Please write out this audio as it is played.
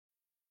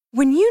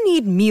When you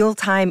need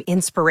mealtime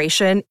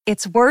inspiration,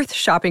 it's worth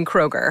shopping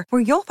Kroger,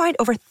 where you'll find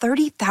over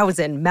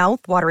 30,000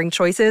 mouth-watering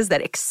choices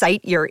that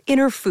excite your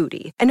inner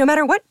foodie. And no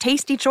matter what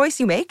tasty choice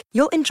you make,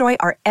 you'll enjoy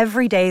our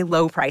everyday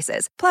low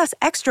prices, plus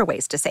extra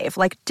ways to save,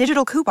 like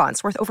digital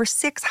coupons worth over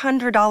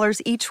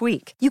 $600 each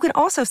week. You can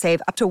also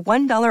save up to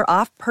 $1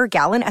 off per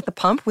gallon at the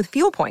pump with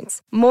fuel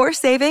points. More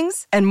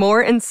savings and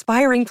more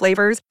inspiring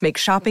flavors make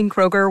shopping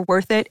Kroger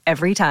worth it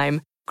every time.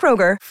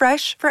 Kroger,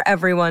 fresh for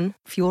everyone.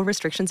 Fuel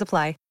restrictions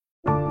apply.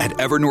 At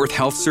Evernorth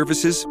Health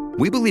Services,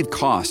 we believe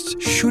costs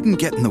shouldn't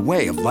get in the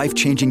way of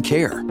life-changing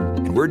care,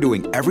 and we're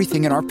doing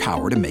everything in our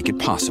power to make it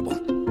possible.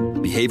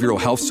 Behavioral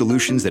health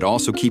solutions that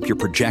also keep your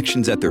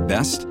projections at their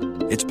best?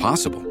 It's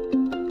possible.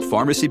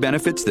 Pharmacy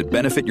benefits that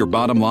benefit your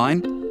bottom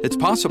line? It's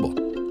possible.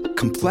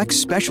 Complex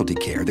specialty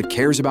care that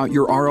cares about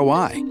your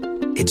ROI?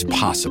 It's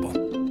possible.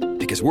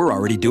 Because we're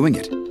already doing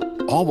it.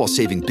 All while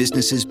saving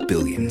businesses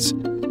billions.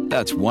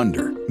 That's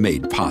Wonder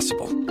made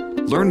possible.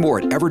 Learn more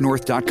at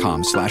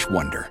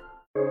evernorth.com/wonder.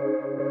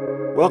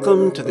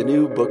 Welcome to the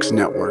New Books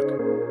Network.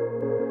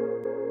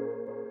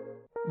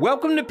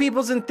 Welcome to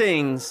Peoples and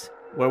Things,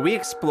 where we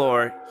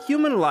explore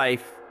human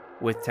life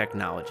with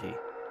technology.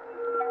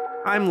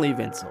 I'm Lee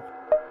Vinsel.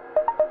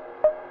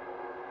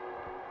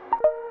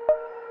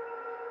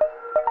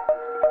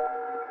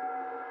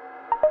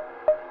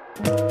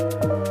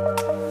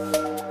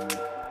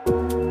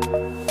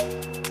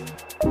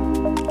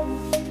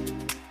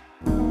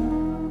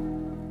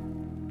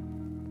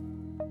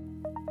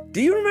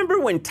 Do you remember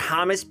when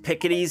Thomas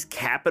Piketty's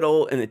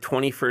Capital in the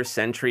 21st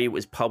Century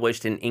was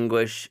published in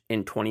English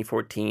in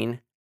 2014?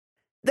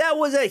 That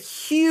was a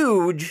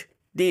huge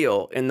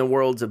deal in the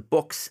worlds of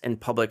books and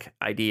public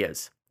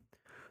ideas.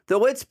 Though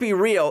let's be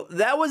real,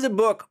 that was a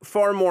book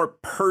far more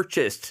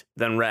purchased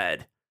than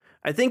read.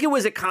 I think it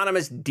was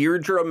economist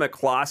Deirdre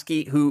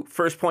McCloskey who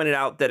first pointed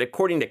out that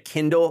according to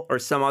Kindle or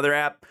some other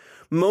app,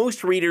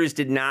 most readers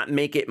did not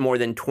make it more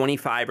than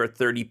 25 or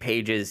 30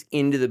 pages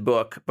into the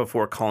book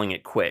before calling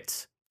it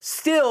quits.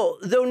 Still,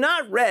 though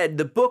not read,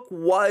 the book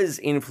was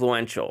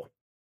influential.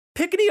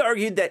 Piketty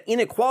argued that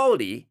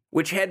inequality,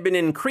 which had been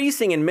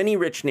increasing in many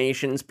rich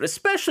nations, but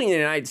especially in the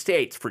United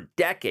States for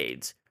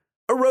decades,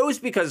 arose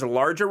because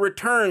larger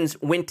returns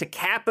went to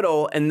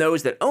capital and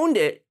those that owned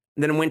it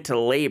than went to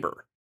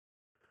labor.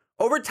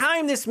 Over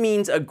time, this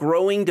means a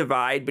growing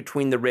divide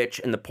between the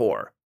rich and the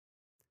poor.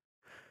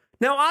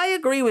 Now, I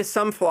agree with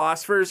some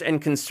philosophers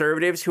and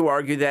conservatives who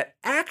argue that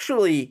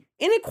actually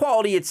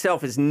inequality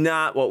itself is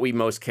not what we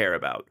most care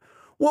about.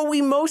 What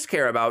we most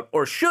care about,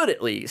 or should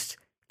at least,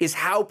 is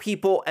how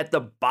people at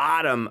the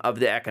bottom of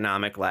the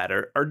economic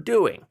ladder are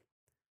doing.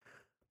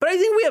 But I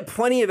think we have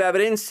plenty of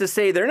evidence to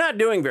say they're not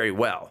doing very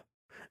well.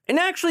 And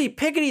actually,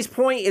 Piketty's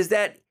point is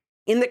that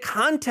in the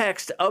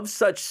context of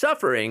such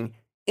suffering,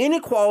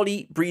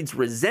 inequality breeds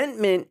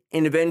resentment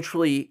and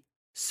eventually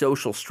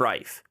social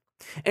strife.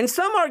 And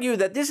some argue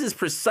that this is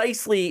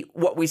precisely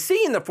what we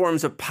see in the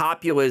forms of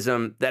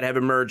populism that have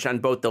emerged on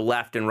both the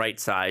left and right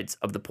sides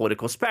of the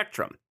political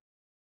spectrum.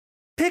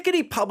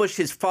 Piketty published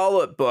his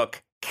follow-up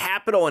book,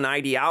 Capital and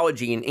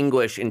Ideology, in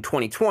English in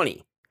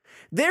 2020.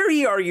 There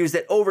he argues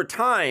that over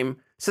time,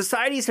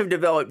 societies have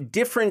developed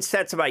different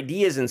sets of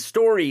ideas and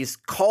stories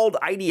called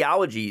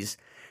ideologies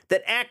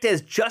that act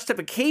as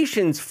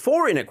justifications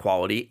for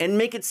inequality and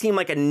make it seem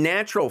like a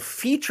natural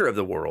feature of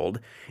the world,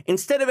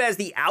 instead of as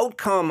the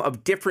outcome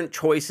of different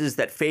choices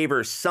that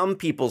favor some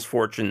people's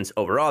fortunes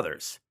over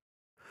others.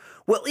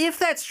 Well, if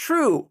that's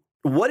true,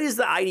 what is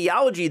the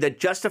ideology that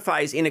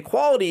justifies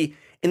inequality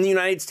in the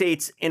United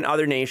States and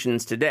other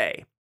nations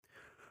today?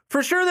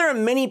 For sure, there are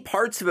many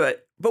parts of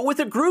it, but with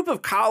a group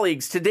of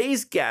colleagues,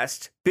 today's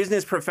guest,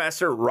 business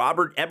professor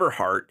Robert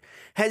Eberhart,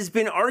 has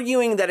been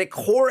arguing that a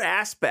core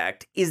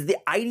aspect is the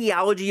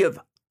ideology of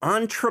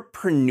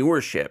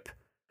entrepreneurship,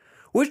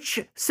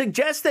 which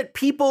suggests that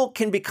people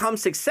can become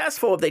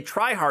successful if they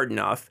try hard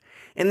enough,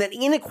 and that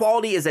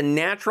inequality is a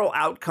natural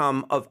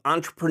outcome of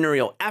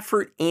entrepreneurial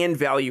effort and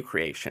value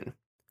creation.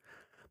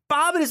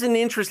 Bob is an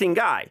interesting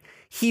guy.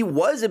 He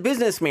was a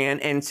businessman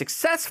and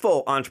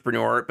successful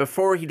entrepreneur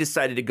before he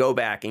decided to go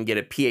back and get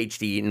a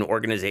PhD in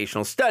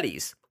organizational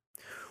studies.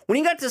 When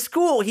he got to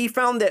school, he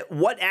found that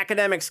what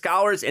academic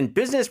scholars and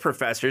business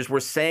professors were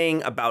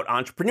saying about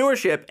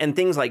entrepreneurship and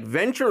things like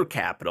venture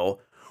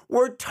capital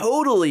were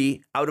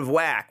totally out of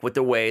whack with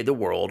the way the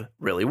world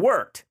really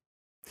worked.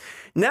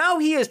 Now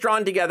he has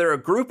drawn together a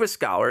group of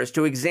scholars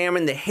to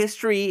examine the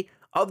history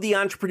of the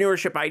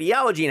entrepreneurship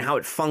ideology and how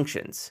it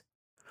functions.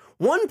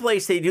 One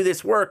place they do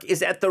this work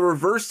is at the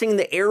Reversing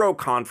the Arrow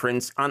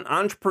Conference on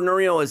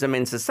Entrepreneurialism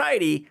in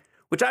Society,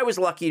 which I was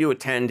lucky to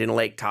attend in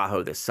Lake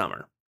Tahoe this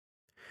summer.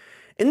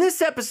 In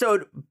this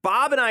episode,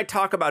 Bob and I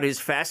talk about his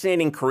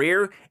fascinating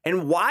career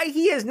and why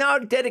he has now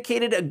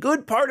dedicated a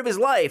good part of his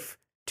life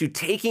to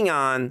taking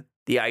on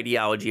the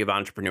ideology of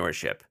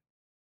entrepreneurship.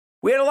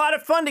 We had a lot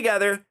of fun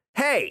together.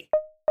 Hey,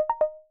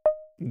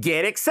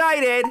 get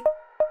excited!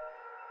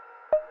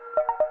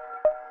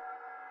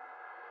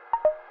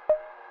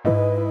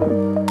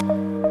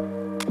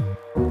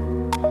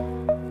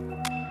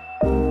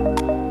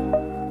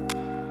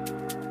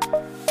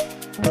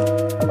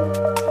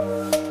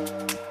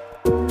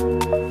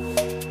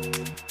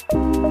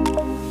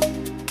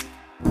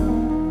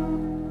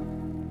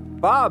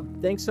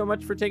 Bob, thanks so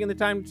much for taking the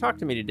time to talk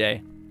to me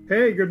today.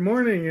 Hey, good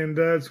morning, and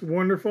it's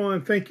wonderful,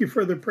 and thank you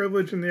for the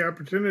privilege and the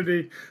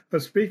opportunity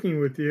of speaking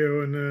with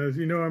you. And as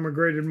you know, I'm a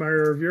great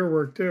admirer of your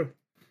work too.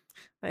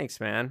 Thanks,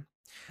 man.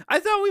 I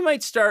thought we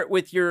might start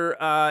with your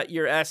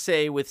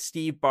essay with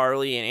Steve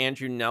Barley and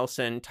Andrew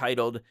Nelson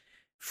titled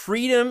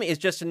 "Freedom is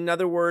Just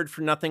Another Word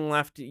for Nothing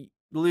Left to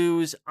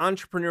Lose: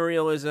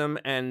 Entrepreneurialism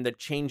and the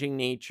Changing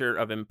Nature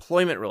of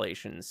Employment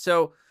Relations."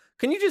 So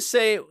can you just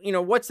say,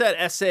 what's that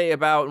essay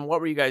about and what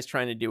were you guys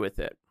trying to do with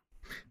it?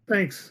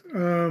 Thanks.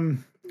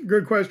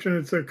 Good question.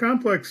 It's a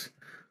complex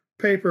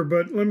paper,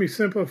 but let me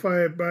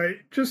simplify it by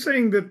just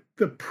saying that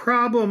the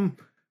problem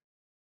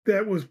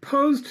that was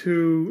posed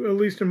to, at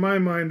least in my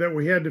mind, that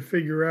we had to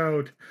figure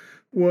out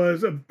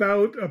was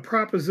about a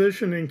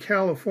proposition in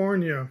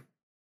California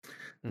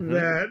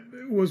that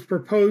was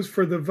proposed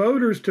for the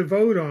voters to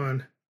vote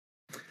on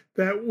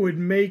that would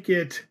make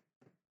it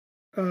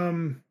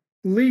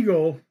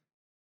legal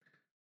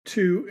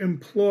to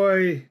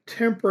employ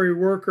temporary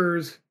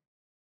workers,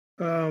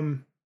 to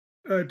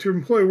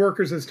employ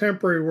workers as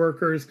temporary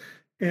workers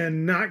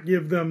and not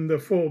give them the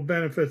full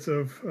benefits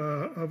of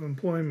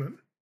employment.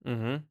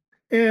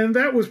 And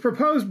that was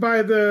proposed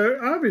by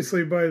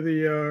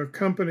the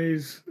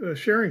companies,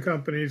 sharing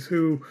companies,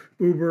 who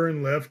Uber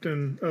and Lyft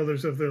and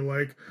others of their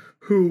like,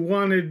 who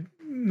wanted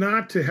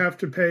not to have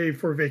to pay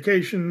for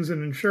vacations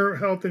and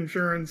health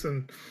insurance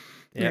and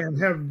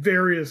have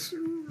various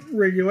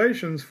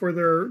regulations for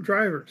their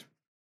drivers.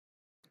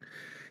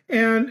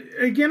 And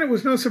again, it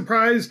was no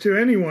surprise to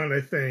anyone,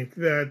 I think,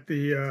 that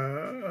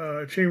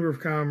the Chamber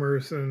of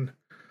Commerce and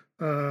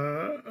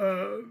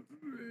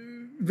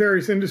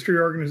various industry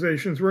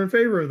organizations were in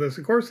favor of this.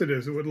 Of course it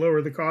is. It would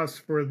lower the costs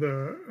for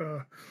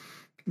the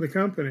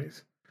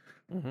companies.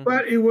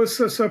 But it was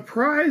a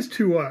surprise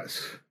to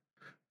us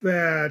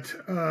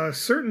that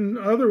certain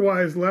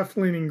otherwise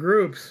left-leaning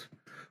groups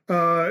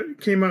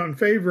came out in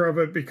favor of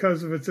it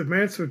because of its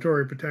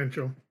emancipatory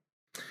potential.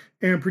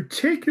 And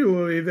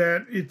particularly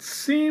that it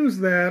seems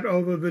that,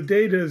 although the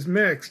data is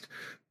mixed,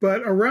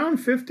 but around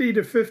 50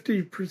 to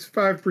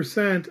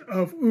 55%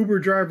 of Uber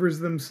drivers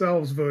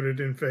themselves voted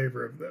in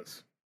favor of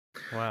this.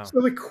 Wow.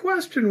 So the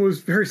question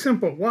was very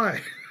simple. Why?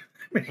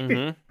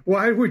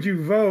 Why would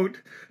you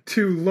vote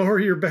to lower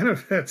your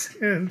benefits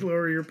and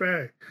lower your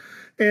pay?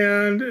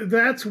 And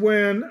that's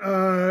when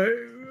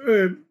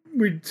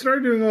we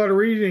started doing a lot of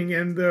reading.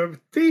 And the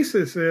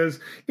thesis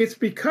is it's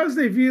because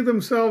they view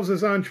themselves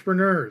as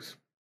entrepreneurs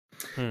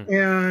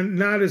and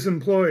not as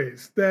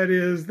employees. That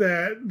is,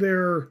 that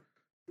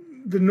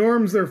the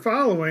norms they're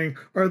following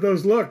are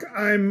those, look,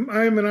 I'm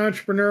an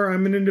entrepreneur,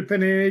 I'm an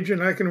independent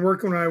agent, I can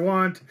work when I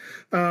want,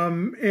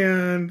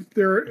 and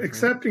they're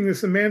accepting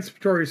this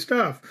emancipatory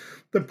stuff.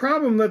 The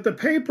problem that the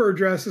paper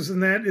addresses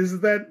in that is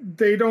that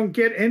they don't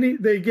get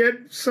they get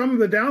some of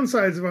the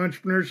downsides of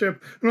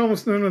entrepreneurship and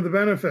almost none of the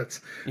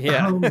benefits.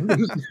 There's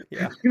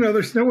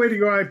no way to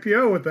go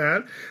IPO with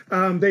that.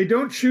 They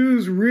don't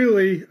choose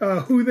really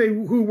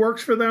who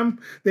works for them.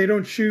 They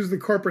don't choose the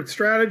corporate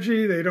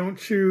strategy. They don't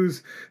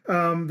choose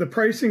the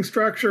pricing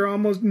structure.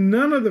 Almost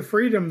none of the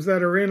freedoms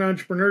that are in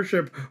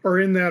entrepreneurship are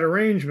in that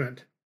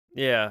arrangement.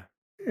 Yeah.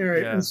 All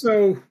right. Yeah. And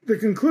so the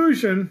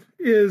conclusion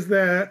is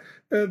that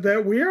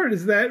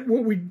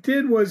what we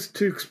did was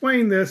to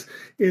explain this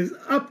is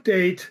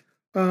update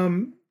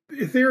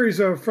theories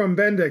from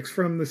Bendix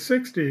from the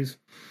 60s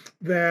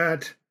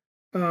that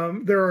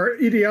there are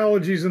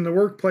ideologies in the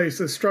workplace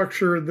that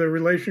structure the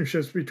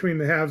relationships between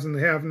the haves and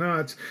the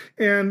have-nots.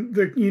 And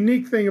the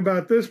unique thing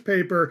about this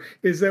paper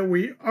is that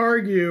we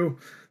argue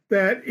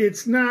that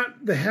it's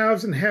not the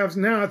haves and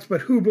have-nots, but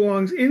who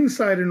belongs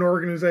inside an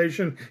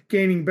organization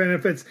gaining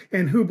benefits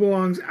and who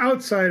belongs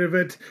outside of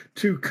it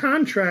to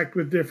contract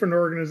with different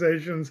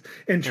organizations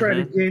and try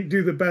to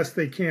do the best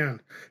they can.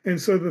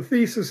 And so the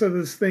thesis of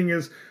this thing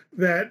is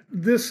that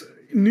this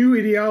new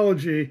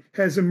ideology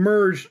has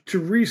emerged to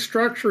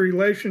restructure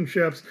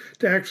relationships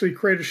to actually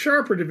create a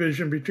sharper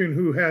division between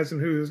who has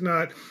and who is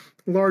not,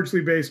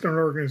 largely based on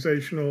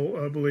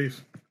organizational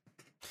beliefs.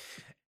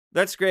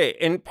 That's great.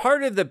 And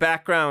part of the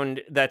background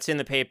that's in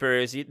the paper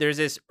is there's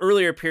this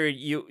earlier period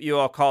you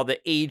all call the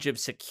Age of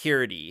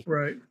Security.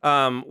 Right.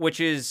 Which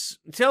is,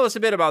 tell us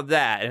a bit about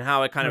that and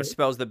how it kind of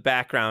spells the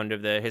background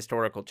of the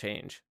historical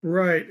change.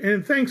 Right.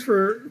 And thanks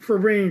for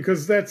bringing,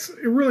 because that's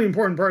a really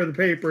important part of the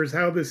paper is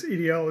how this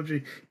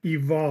ideology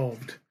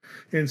evolved.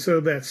 And so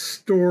that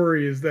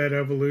story is that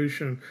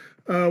evolution.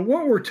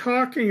 What we're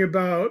talking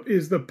about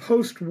is the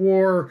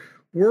post-war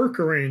work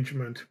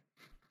arrangement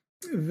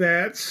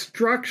that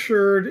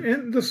structured,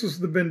 and this was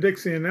the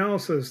Bendixian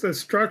analysis, that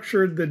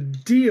structured the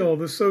deal,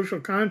 the social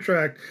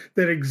contract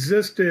that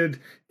existed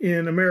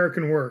in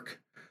American work.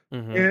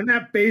 And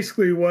that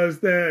basically was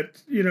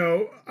that,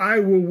 I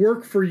will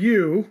work for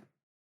you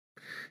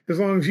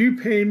as long as you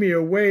pay me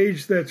a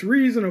wage that's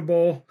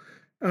reasonable.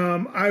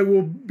 I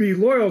will be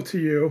loyal to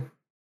you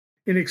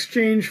in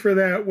exchange for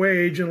that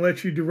wage and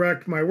let you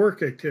direct my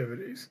work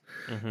activities.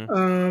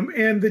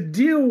 And the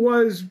deal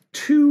was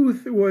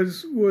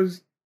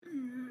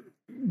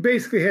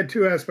basically had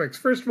two aspects.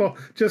 First of all,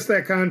 just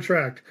that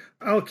contract.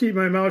 I'll keep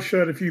my mouth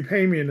shut if you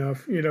pay me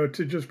enough,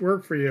 to just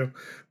work for you.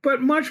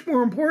 But much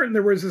more important,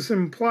 there was this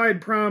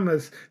implied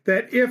promise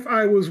that if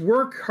I was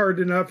work hard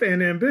enough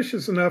and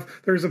ambitious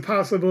enough, there's a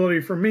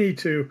possibility for me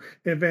to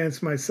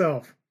advance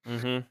myself.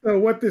 So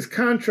what this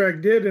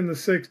contract did in the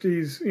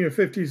 60s,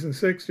 50s and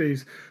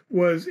 60s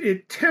was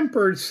it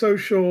tempered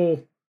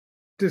social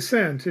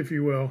dissent, if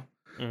you will,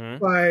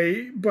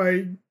 by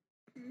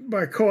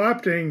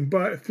co-opting,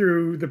 but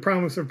through the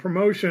promise of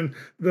promotion,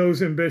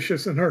 those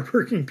ambitious and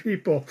hardworking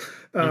people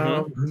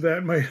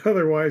that might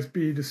otherwise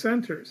be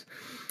dissenters.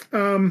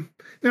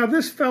 Now,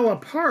 this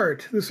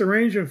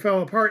arrangement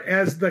fell apart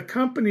as the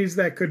companies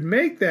that could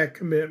make that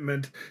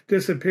commitment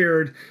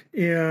disappeared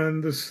in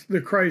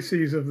the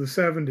crises of the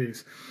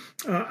 70s.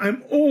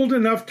 I'm old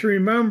enough to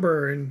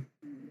remember, and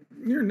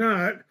you're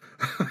not,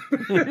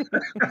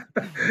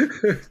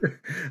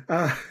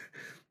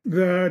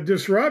 the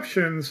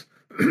disruptions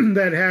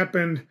that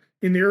happened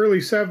in the early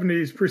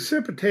 70s,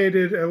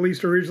 precipitated, at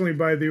least originally,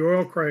 by the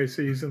oil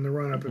crises and the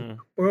run-up in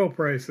oil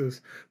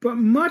prices. But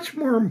much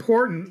more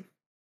important,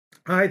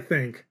 I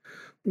think,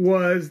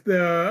 was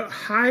the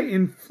high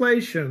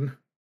inflation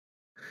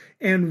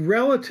and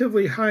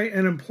relatively high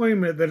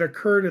unemployment that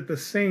occurred at the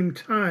same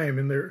time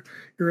in the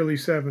early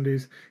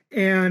 70s.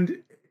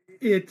 And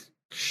it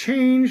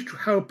changed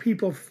how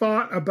people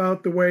thought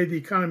about the way the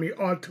economy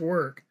ought to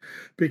work,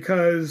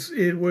 because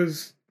it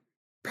was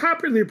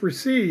popularly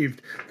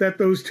perceived that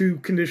those two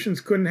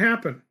conditions couldn't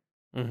happen.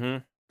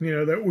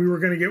 That we were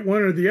going to get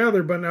one or the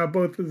other, but not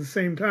both at the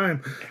same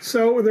time.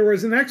 So there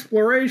was an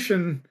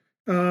exploration.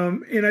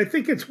 And I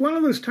think it's one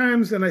of those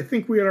times, and I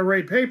think we ought to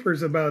write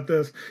papers about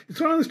this,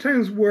 it's one of those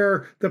times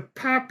where the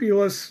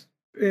populace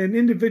and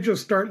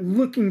individuals start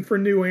looking for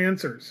new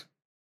answers.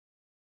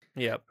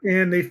 Yep.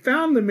 And they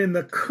found them in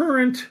the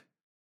current,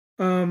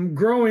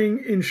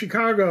 growing in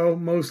Chicago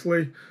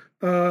mostly,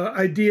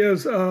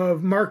 ideas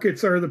of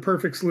markets are the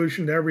perfect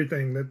solution to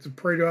everything. That's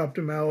Pareto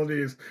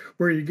optimality is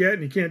where you get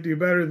and you can't do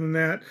better than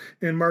that,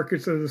 and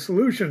markets are the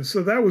solution.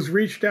 So that was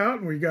reached out,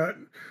 and we got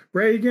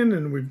Reagan,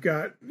 and we've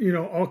got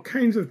all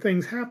kinds of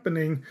things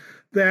happening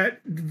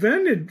that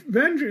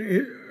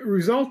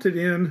resulted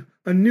in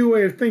a new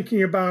way of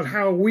thinking about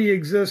how we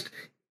exist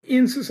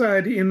in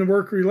society in the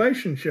work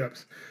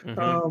relationships.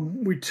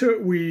 We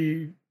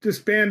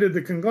disbanded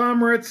the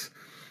conglomerates,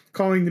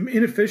 calling them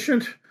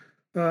inefficient.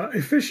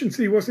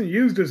 Efficiency wasn't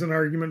used as an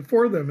argument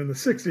for them in the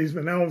 60s,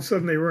 but now all of a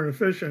sudden they weren't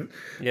efficient.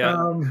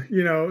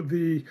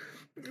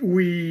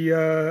 We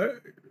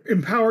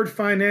empowered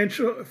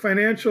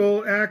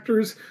financial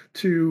actors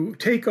to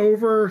take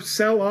over,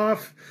 sell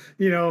off,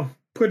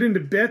 put into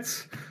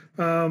bits.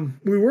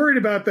 We worried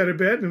about that a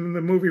bit, and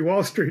the movie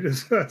Wall Street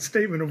is a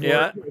statement of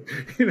work,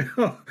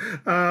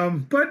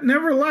 but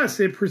nevertheless,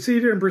 it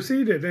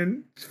proceeded,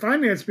 and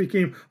finance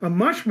became a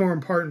much more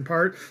important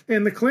part.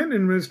 And the Clinton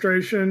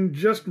administration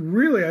just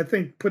really, I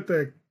think, put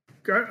the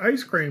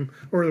ice cream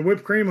or the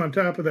whipped cream on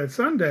top of that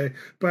sundae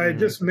by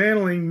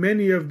dismantling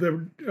many of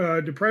the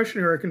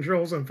Depression-era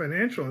controls on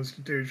financial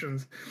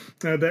institutions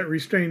that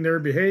restrained their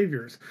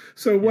behaviors.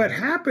 So what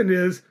happened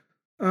is,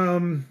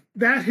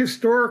 that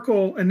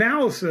historical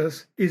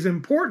analysis is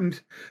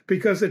important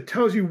because it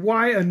tells you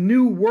why a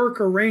new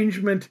work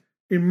arrangement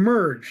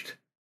emerged.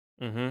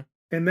 And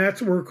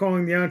that's what we're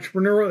calling the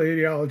entrepreneurial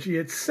ideology.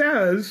 It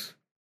says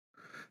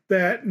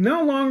that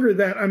no longer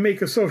that I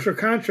make a social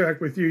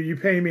contract with you, you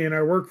pay me and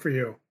I work for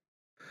you.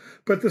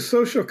 But the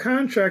social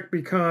contract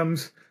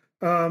becomes,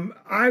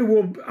 I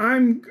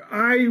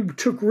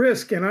took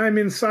risk and I'm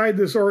inside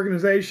this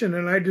organization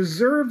and I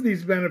deserve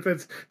these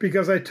benefits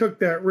because I took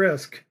that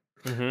risk.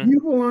 You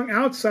belong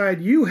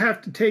outside. You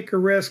have to take a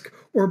risk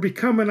or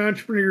become an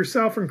entrepreneur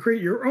yourself and create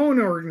your own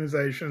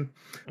organization.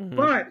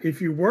 But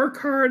if you work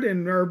hard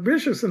and are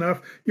ambitious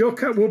enough,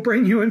 we'll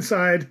bring you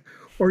inside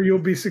or you'll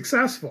be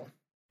successful.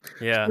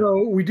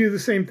 So we do the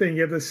same thing.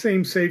 You have the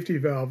same safety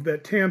valve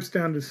that tamps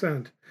down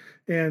dissent.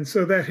 And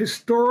so that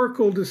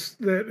historical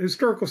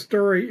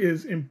story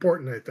is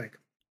important, I think.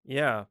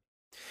 Yeah.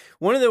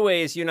 One of the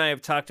ways you and I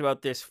have talked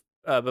about this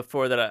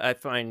before that I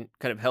find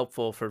kind of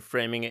helpful for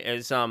framing it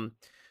is,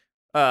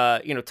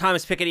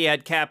 Thomas Piketty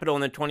had Capital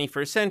in the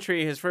 21st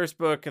Century, his first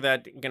book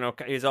that,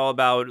 is all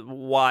about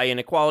why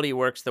inequality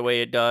works the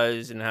way it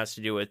does and has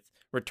to do with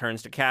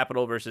returns to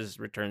capital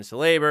versus returns to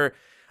labor.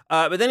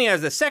 But then he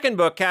has the second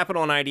book,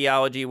 Capital and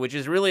Ideology, which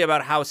is really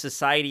about how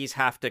societies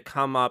have to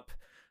come up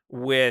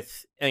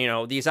with,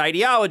 these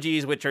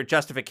ideologies, which are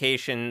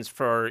justifications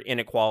for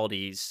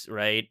inequalities,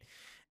 right?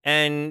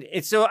 And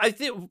so I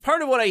think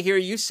part of what I hear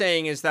you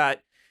saying is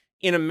that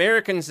in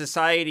American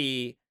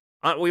society,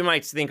 we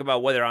might think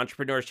about whether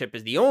entrepreneurship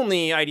is the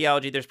only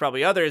ideology. There's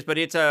probably others, but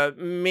it's a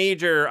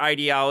major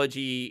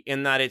ideology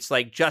in that it's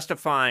like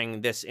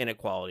justifying this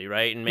inequality,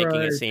 right? And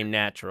making it seem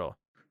natural.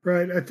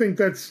 Right. I think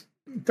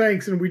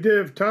thanks. And we did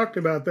have talked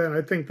about that.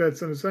 I think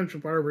that's an essential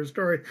part of our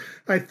story.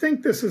 I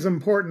think this is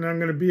important. I'm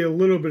going to be a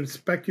little bit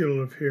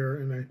speculative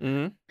here, and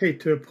I hate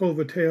to pull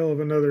the tail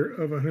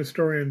of a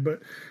historian,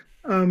 but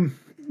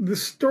the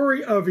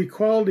story of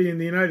equality in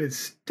the United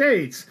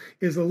States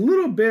is a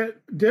little bit,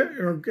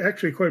 or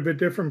actually quite a bit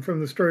different from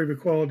the story of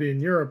equality in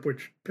Europe,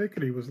 which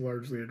Piketty was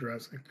largely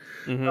addressing.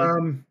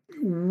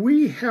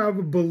 We have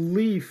a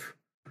belief,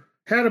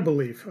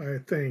 I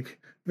think,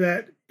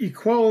 that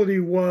equality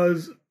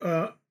was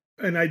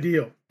an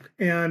ideal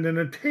and an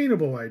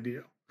attainable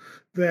ideal.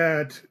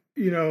 That,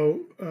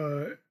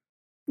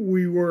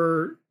 we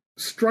were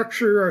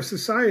structure our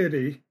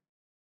society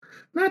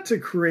not to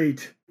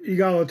create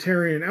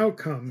egalitarian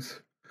outcomes,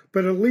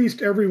 but at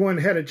least everyone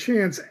had a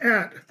chance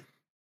at,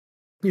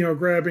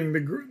 grabbing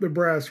the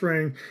brass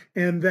ring,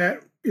 and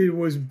that it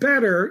was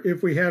better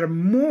if we had a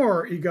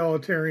more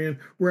egalitarian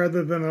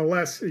rather than a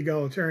less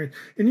egalitarian.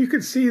 And you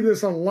could see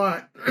this a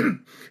lot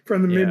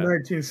from the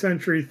mid-19th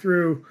century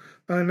through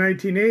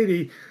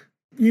 1980.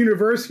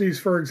 Universities,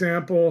 for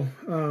example,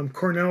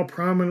 Cornell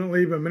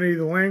prominently, but many of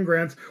the land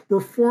grants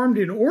were formed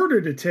in order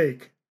to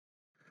take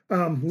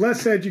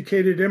less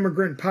educated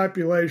immigrant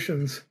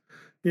populations,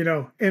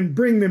 and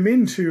bring them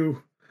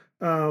into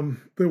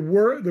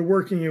the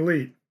working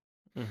elite.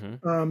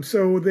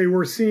 So they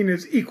were seen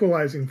as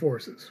equalizing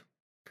forces.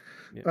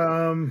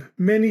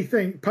 Many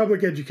things,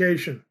 public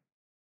education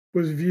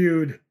was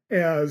viewed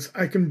as,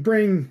 I can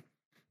bring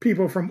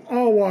people from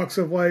all walks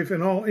of life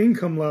and all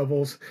income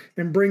levels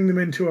and bring them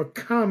into a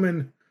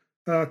common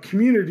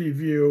community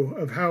view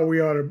of how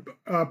we ought to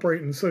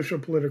operate in the social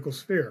political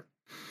sphere.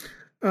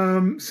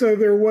 So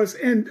there was,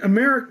 and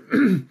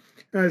America,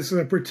 as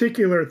a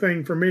particular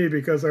thing for me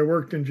because I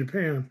worked in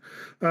Japan,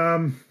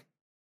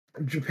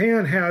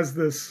 Japan has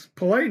this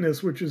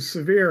politeness, which is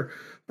severe,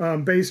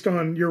 based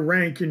on your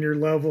rank and your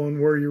level and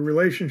where your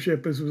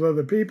relationship is with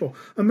other people.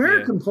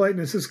 American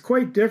politeness is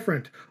quite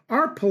different.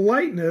 Our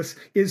politeness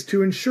is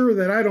to ensure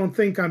that I don't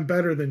think I'm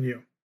better than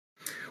you.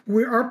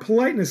 Our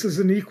politeness is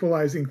an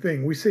equalizing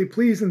thing. We say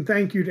please and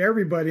thank you to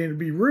everybody, and it'd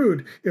be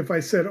rude if I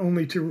said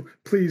only to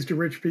please to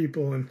rich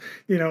people and,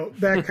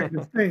 that kind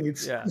of thing.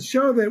 It's to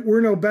show that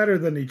we're no better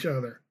than each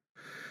other.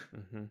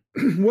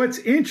 What's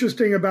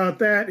interesting about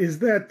that is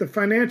that the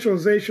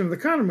financialization of the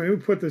economy, we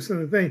put this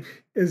in the thing,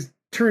 is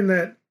turned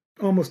that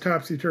almost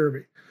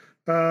topsy-turvy.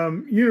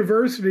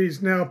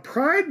 Universities now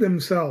pride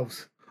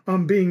themselves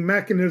on being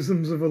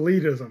mechanisms of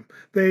elitism.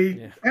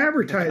 They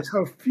advertise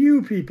how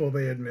few people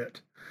they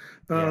admit.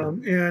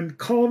 And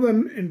call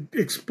them and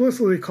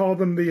explicitly call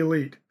them the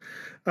elite.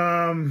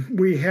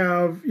 We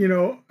have,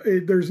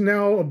 there's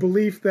now a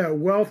belief that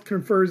wealth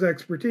confers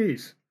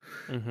expertise.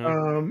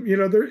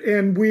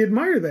 And we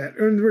admire that.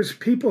 And there's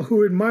people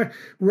who admire,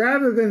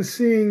 rather than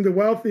seeing the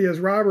wealthy as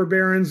robber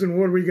barons and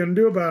what are we going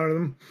to do about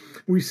them,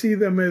 we see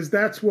them as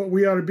that's what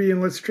we ought to be,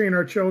 and let's train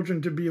our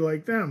children to be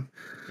like them.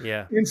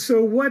 And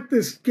so what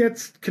this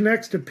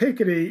connects to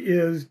Piketty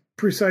is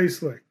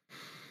precisely.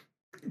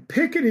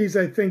 Piketty's,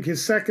 I think,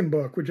 his second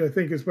book, which I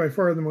think is by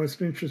far the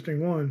most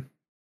interesting one,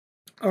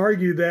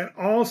 argued that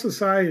all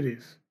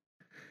societies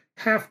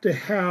have to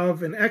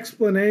have an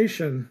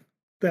explanation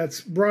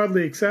that's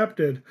broadly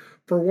accepted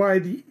for why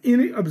the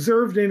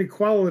observed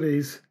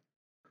inequalities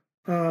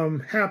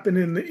happen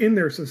in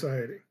their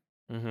society.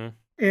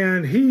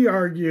 And he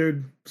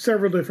argued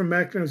several different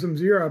mechanisms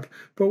in Europe,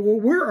 but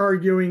what we're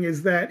arguing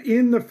is that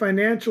in the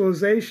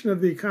financialization of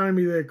the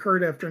economy that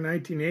occurred after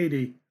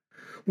 1980,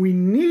 we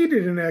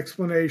needed an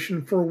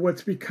explanation for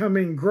what's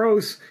becoming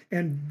gross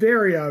and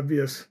very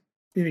obvious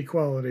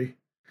inequality.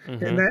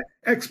 And that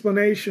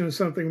explanation is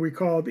something we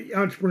call the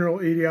entrepreneurial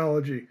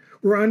ideology.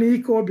 We're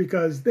unequal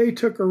because they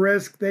took a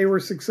risk, they were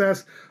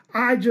success.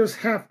 I just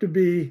have to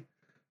be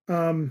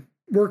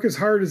work as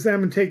hard as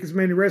them and take as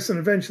many risks, and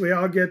eventually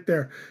I'll get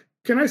there.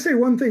 Can I say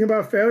one thing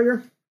about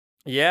failure?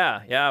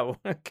 Yeah,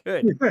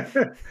 good.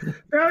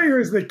 Failure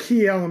is the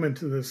key element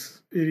to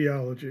this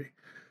ideology.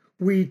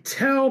 We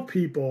tell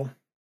people,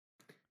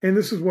 and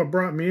this is what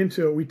brought me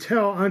into it, we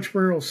tell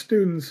entrepreneurial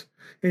students,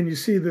 and you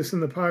see this in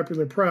the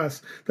popular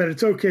press, that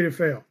it's okay to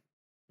fail.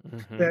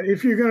 That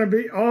if you're going to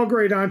be, all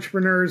great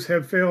entrepreneurs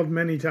have failed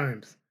many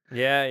times.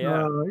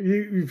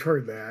 You've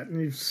heard that,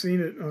 and you've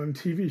seen it on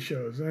TV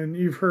shows, and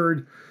you've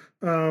heard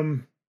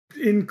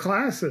in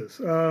classes.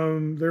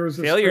 There was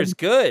failure's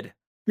good.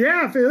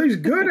 Yeah, failure's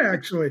good,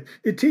 actually.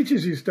 It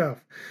teaches you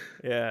stuff.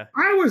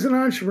 I was an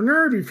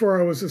entrepreneur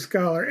before I was a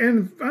scholar,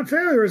 and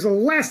failure is the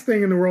last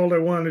thing in the world I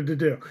wanted to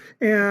do.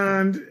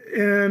 And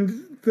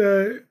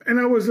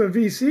I was a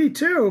VC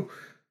too.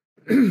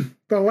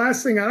 The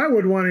last thing I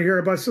would want to hear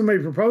about somebody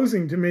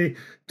proposing to me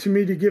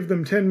to give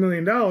them $10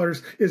 million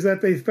is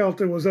that they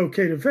felt it was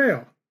okay to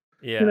fail.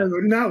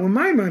 Not with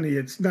my money,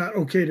 it's not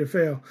okay to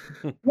fail.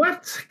 And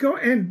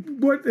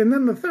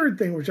then the third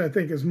thing, which I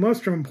think is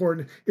most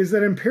important, is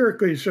that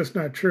empirically it's just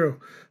not true.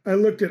 I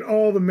looked at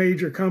all the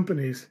major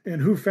companies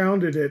and who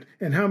founded it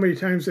and how many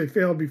times they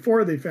failed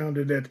before they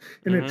founded it,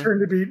 and it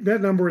turned to be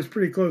that number is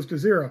pretty close to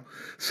zero.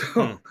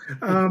 So,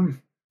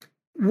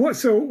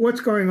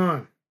 what's going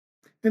on?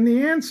 And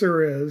the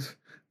answer is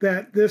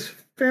that this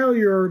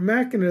failure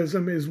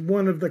mechanism is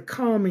one of the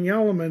calming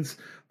elements,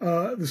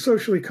 the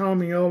socially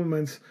calming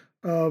elements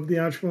of the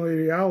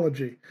entrepreneurial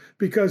ideology.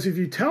 Because if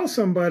you tell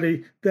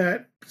somebody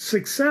that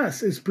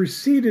success is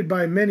preceded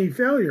by many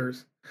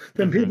failures,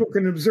 then people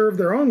can observe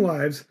their own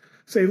lives,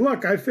 say,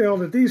 look, I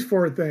failed at these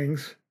 4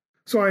 things,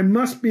 so I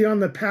must be on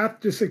the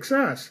path to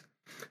success.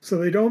 So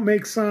they don't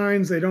make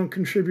signs, they don't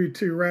contribute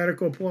to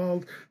radical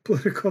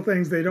political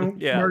things, they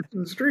don't march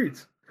in the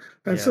streets.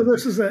 And so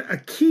this is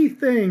a key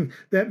thing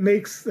that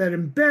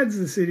embeds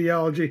this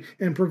ideology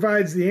and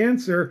provides the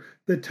answer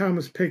that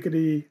Thomas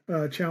Piketty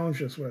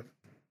challenged us with.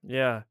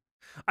 Yeah.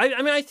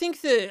 I mean, I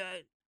think the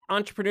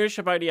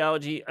entrepreneurship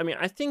ideology, I mean,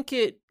 I think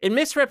it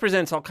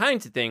misrepresents all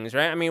kinds of things,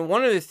 right? I mean,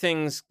 one of the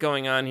things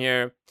going on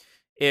here,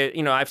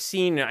 I've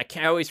seen, I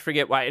always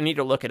forget why, I need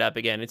to look it up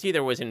again. It's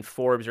either was in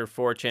Forbes or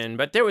Fortune,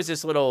 but there was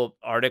this little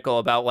article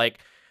about like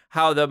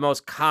how the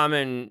most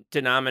common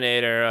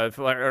denominator of,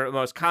 or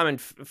most common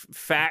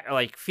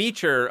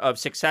feature of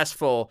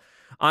successful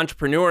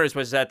entrepreneurs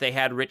was that they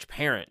had rich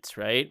parents,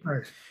 right?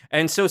 Right.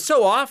 And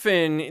so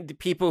often the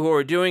people who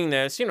are doing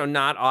this,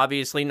 not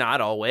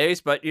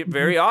always, but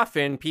very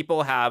often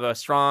people have a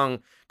strong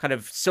kind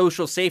of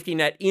social safety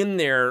net in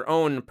their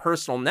own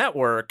personal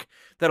network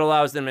that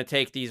allows them to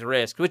take these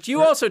risks, which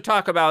you also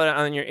talk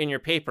about in your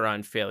paper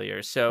on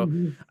failure. So,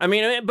 I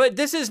mean, but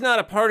this is not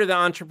a part of the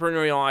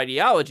entrepreneurial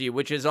ideology,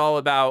 which is all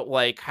about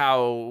like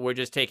how we're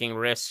just taking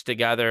risks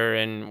together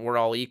and we're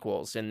all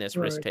equals in this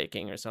risk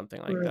taking or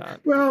something like that.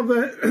 Well,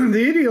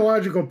 the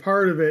ideological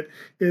part of it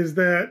is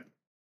that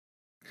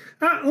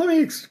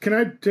can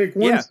I take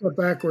one step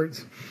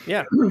backwards?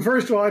 Yeah.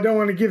 First of all, I don't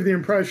want to give the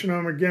impression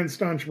I'm against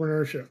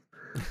entrepreneurship.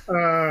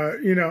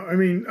 I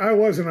mean, I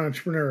was an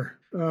entrepreneur.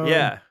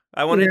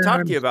 I want to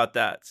talk to you about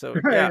that. So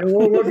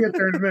we'll get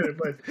there in a minute.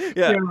 But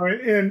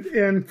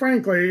and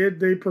frankly,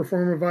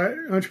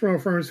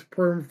 entrepreneurial firms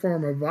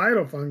perform a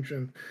vital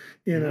function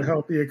in a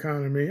healthy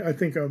economy. I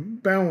think a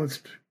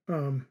balanced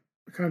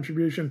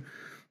contribution.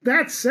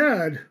 That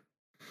said,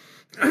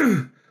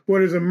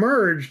 what has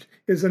emerged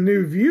is a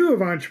new view of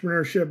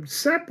entrepreneurship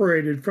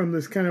separated from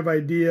this kind of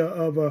idea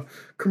of a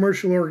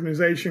commercial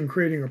organization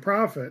creating a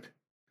profit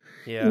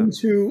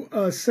into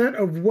a set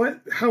of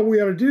how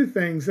we ought to do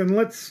things. And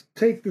let's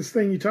take this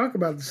thing you talk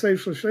about, the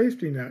social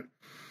safety net.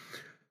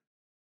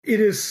 It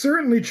is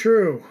certainly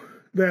true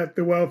that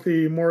the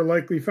wealthy more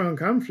likely found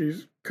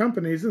companies, and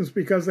it's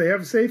because they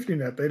have a safety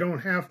net.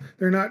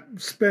 They're not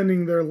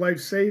spending their life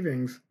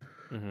savings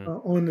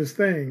on this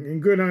thing.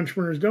 And good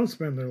entrepreneurs don't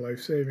spend their life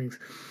savings.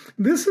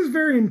 This is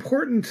very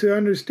important to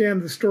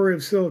understand the story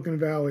of Silicon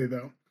Valley,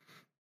 though.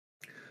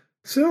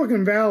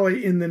 Silicon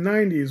Valley in the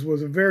 90s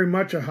was very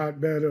much a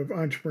hotbed of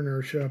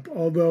entrepreneurship,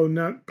 although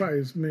not by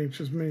as many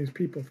as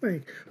people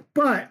think.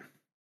 But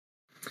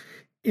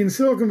in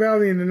Silicon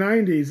Valley in the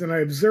 90s, and I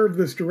observed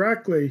this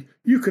directly,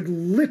 you could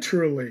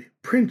literally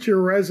print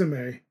your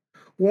resume,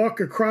 walk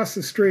across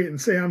the street and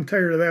say, I'm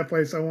tired of that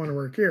place, I want to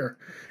work here.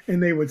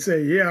 And they would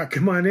say, yeah,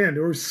 come on in.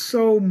 There was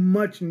so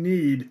much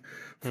need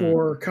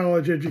for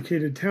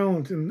college-educated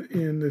talent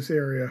in this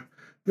area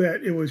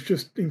that it was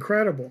just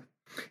incredible.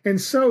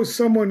 And so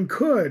someone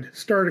could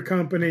start a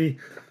company,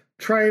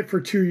 try it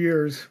for 2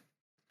 years,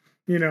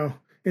 and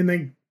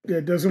then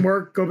it doesn't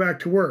work, go back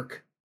to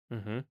work.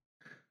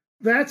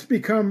 That's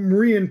become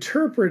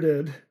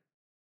reinterpreted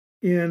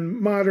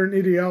in modern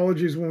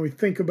ideologies when we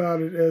think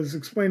about it as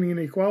explaining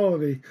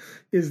inequality,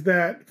 is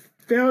that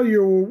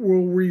failure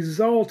will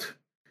result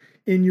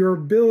in your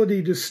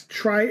ability to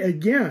try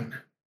again.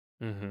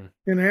 And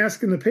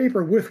ask in the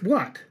paper, with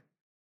what?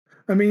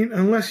 I mean,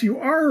 unless you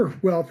are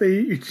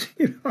wealthy,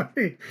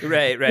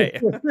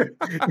 Right.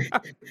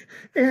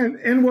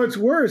 and what's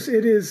worse,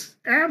 it is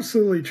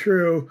absolutely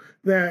true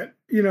that,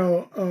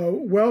 a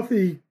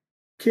wealthy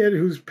kid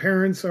whose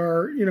parents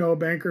are,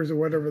 bankers or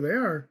whatever they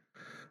are,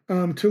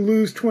 to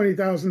lose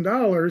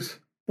 $20,000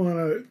 on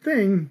a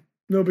thing,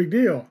 no big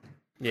deal.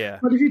 Yeah.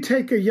 But if you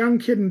take a young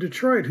kid in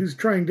Detroit who's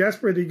trying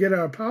desperately to get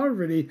out of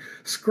poverty,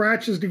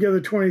 scratches together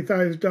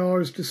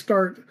 $20,000 to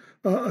start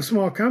a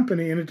small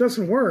company, and it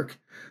doesn't work,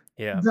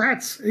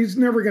 he's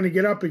never going to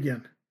get up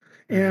again.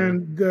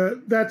 And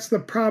that's the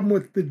problem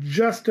with the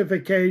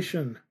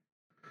justification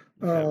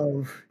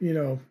of,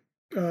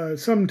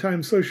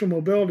 sometimes social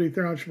mobility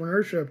through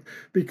entrepreneurship,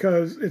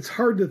 because it's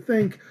hard to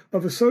think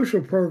of a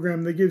social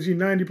program that gives you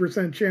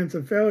 90% chance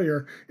of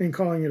failure and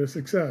calling it a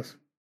success.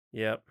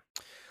 Yep.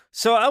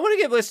 So I want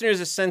to give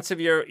listeners a sense of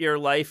your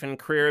life and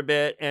career a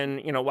bit,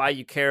 and why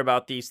you care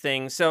about these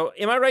things. So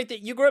am I right that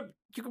you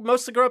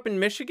mostly grew up in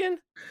Michigan?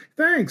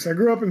 Thanks. I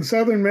grew up in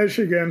southern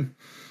Michigan.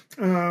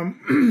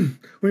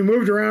 We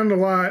moved around a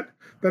lot,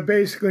 but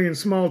basically in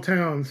small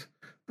towns.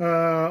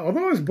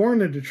 Although I was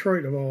born in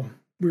Detroit, of all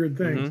weird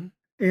things,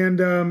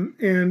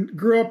 and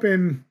grew up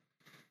in,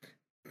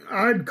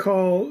 I'd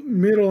call,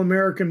 middle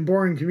American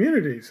boring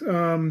communities.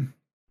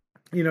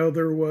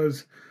 There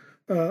was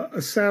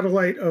a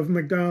satellite of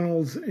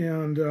McDonald's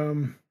and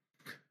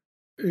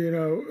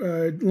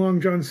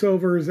Long John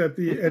Silver's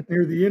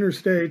near the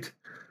interstate.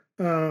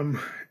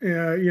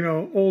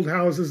 old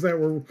houses that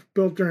were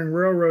built during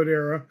railroad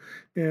era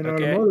and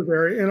automotive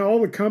era, and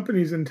all the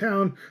companies in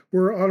town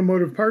were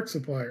automotive parts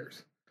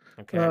suppliers.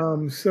 Okay.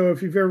 So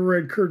if you've ever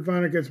read Kurt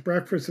Vonnegut's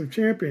Breakfast of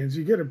Champions,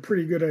 you get a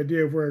pretty good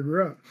idea of where I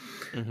grew up,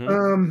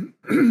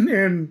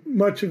 and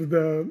much of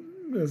the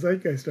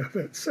zeitgeist of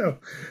it. So,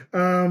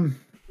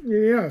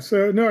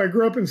 So no, I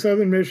grew up in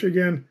Southern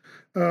Michigan,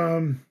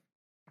 and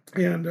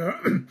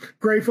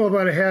grateful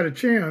that I had a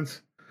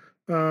chance.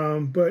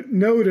 But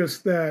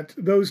noticed that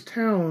those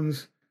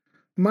towns,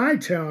 my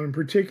town in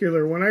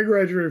particular, when I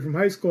graduated from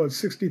high school, had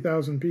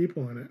 60,000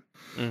 people in it.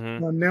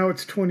 Now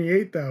it's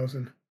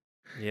 28,000.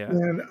 Yeah.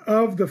 And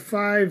of the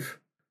 5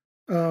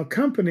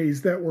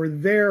 companies that were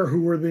there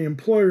who were the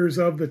employers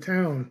of the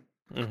town,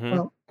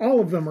 all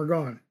of them are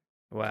gone.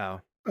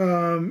 Wow.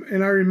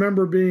 And I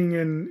remember being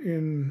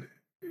in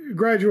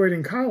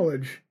graduating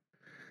college,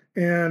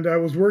 and I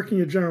was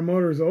working at General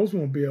Motors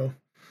Oldsmobile,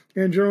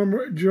 and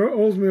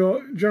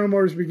General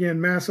Motors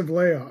began massive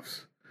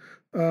layoffs.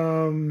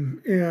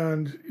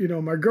 And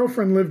my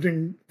girlfriend lived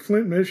in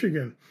Flint,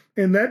 Michigan,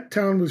 and that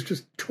town was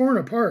just torn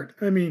apart.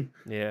 I mean,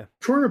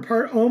 torn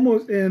apart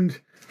almost. And,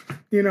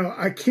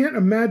 I can't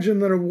imagine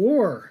that a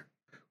war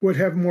would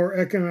have more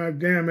economic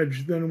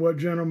damage than what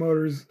General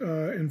Motors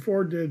and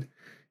Ford did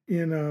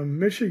in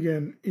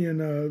Michigan in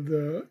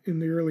the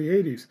early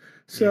 80s.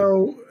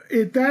 So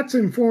that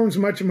informs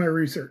much of my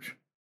research.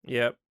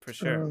 Yep, for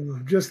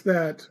sure. Just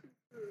that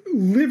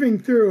living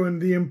through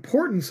and the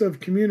importance of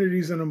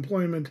communities and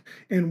employment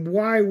and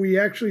why we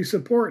actually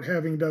support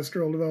having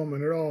industrial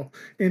development at all.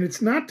 And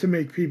it's not to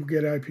make people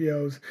get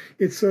IPOs.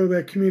 It's so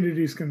that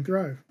communities can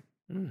thrive.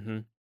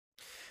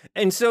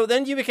 And so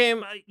then you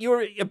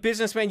were a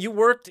businessman. You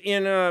worked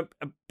in a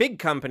big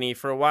company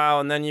for a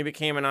while, and then you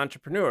became an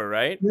entrepreneur,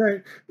 right?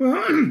 Right.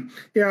 Well,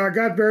 I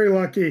got very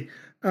lucky.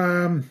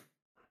 I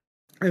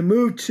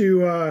moved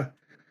to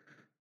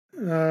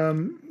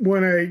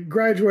when I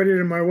graduated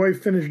and my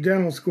wife finished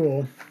dental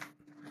school,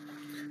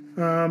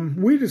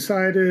 we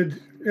decided,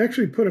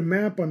 actually put a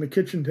map on the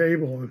kitchen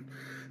table and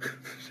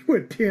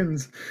with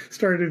pins,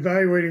 started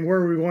evaluating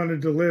where we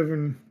wanted to live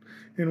and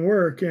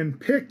work, and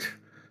picked.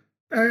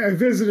 I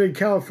visited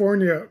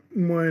California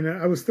when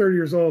I was 30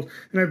 years old,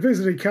 and I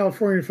visited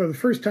California for the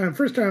first time.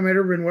 First time I'd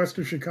ever been west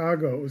of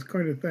Chicago. It was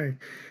quite a thing.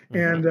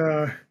 And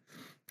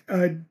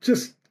I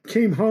just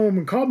came home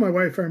and called my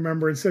wife, I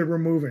remember, and said, we're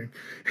moving.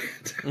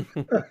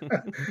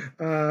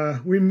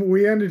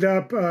 We ended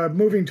up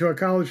moving to a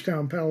college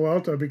town, Palo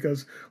Alto,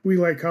 because we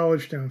like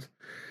college towns.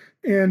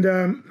 And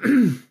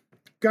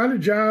got a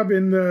job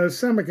in the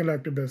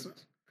semiconductor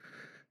business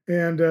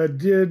and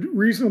did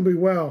reasonably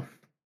well.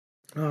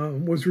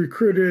 Was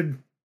recruited,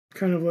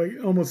 kind of like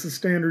almost a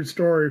standard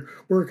story,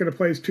 work at a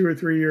place 2 or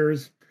 3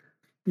 years,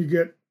 you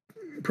get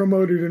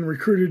promoted and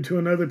recruited to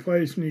another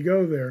place and you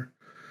go there.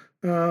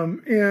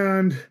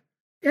 And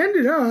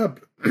ended up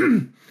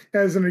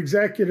as an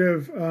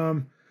executive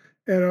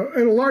at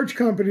a large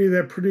company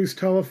that produced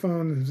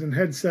telephones and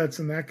headsets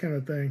and that kind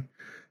of thing,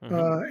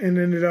 and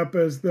ended up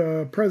as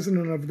the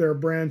president of their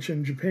branch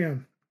in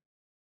Japan,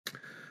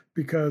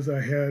 because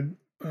I had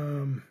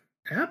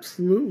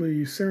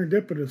absolutely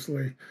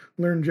serendipitously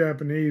learned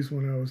Japanese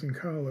when I was in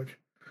college.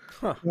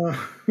 Huh.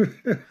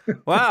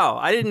 Wow,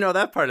 I didn't know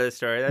that part of the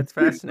story. That's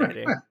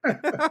fascinating.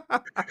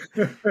 Well,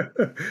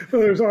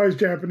 there's always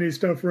Japanese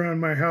stuff around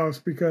my house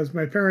because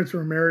my parents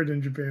were married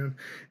in Japan,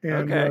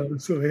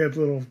 and so they had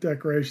little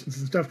decorations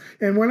and stuff.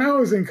 And when I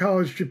was in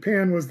college,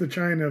 Japan was the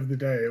China of the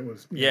day. It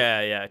was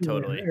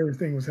totally.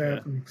 Everything was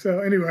happening. So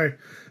anyway,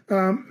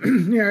 I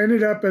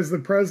ended up as the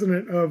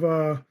president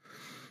of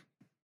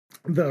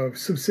the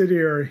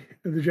subsidiary,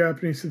 the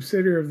Japanese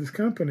subsidiary of this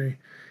company.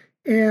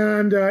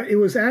 And it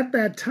was at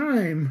that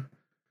time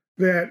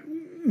that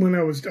when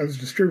I was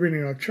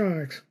distributing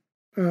electronics,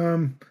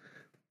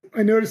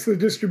 I noticed the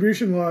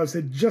distribution laws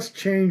had just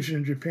changed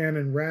in Japan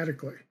and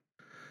radically.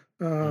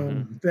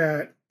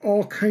 That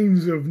all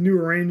kinds of new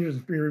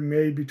arrangements being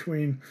made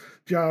between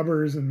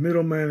jobbers and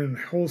middlemen and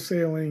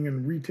wholesaling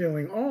and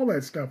retailing, all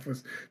that stuff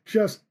was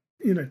just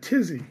in a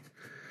tizzy.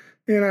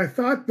 And I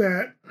thought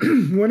that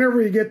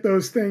whenever you get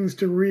those things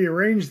to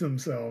rearrange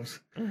themselves,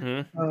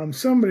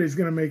 somebody's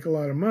going to make a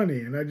lot of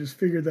money. And I just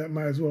figured that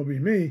might as well be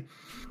me.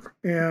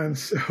 And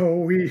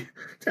so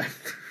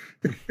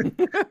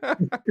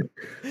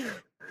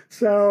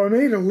so I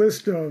made a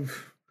list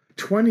of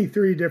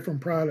 23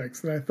 different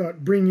products that I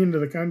thought bringing into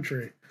the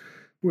country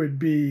would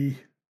be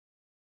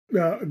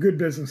good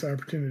business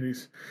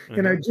opportunities.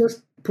 And I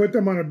just put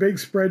them on a big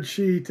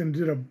spreadsheet and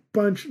did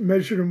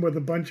measured them with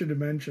a bunch of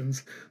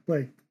dimensions,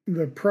 like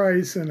the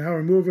price and how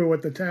we move it,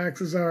 what the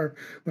taxes are,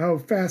 how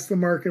fast the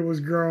market was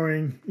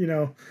growing,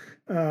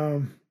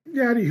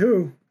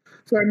 yaddy-hoo.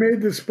 So I made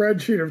this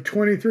spreadsheet of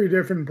 23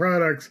 different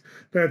products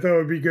that I thought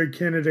would be good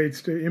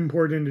candidates to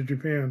import into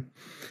Japan,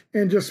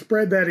 and just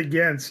spread that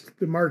against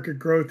the market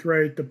growth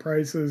rate, the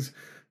prices,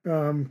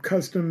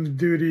 customs,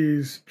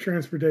 duties,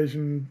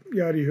 transportation,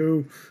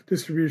 yaddy-hoo,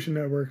 distribution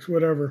networks,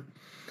 whatever,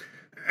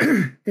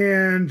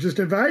 and just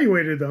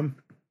evaluated them.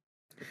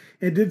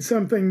 and did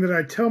something that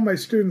I tell my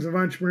students of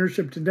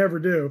entrepreneurship to never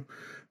do.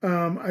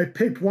 I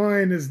picked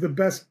wine as the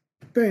best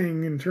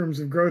thing in terms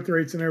of growth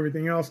rates and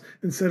everything else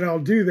and said, I'll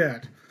do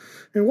that.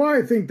 And why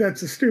I think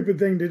that's a stupid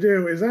thing to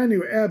do is I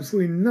knew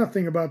absolutely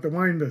nothing about the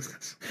wine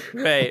business.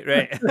 Right.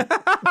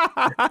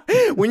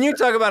 When you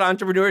talk about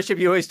entrepreneurship,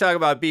 you always talk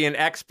about being an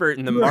expert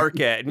in the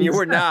market, and you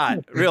were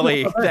not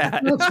really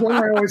that. That's why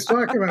I always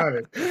talk about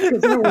it,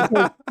 because that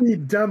was the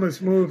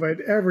dumbest move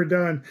I'd ever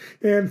done.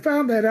 And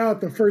found that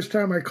out the first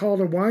time I called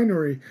a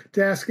winery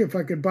to ask if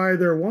I could buy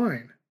their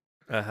wine.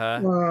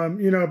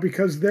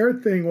 Because their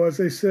thing was,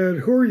 they said,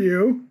 who are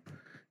you?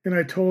 And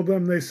I told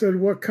them. They said,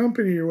 what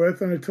company you're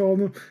with? And I told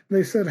them.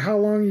 They said, how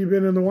long you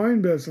been in the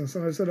wine business?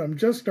 And I said, I'm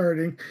just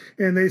starting.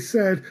 And they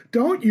said,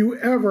 don't you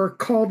ever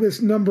call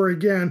this number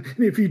again.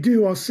 And if you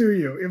do, I'll sue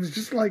you. It was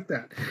just like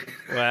that.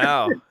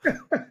 Wow.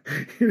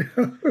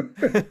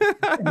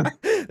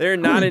 They're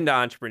not into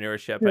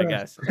entrepreneurship, I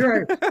guess.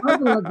 Right.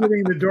 I'm not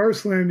getting the door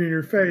slammed in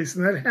your face.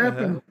 And that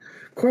happened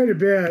quite a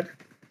bit.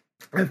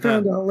 I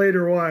found out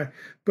later why.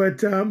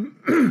 But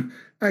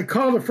I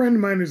called a friend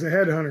of mine who's a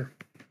headhunter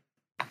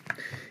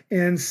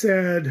and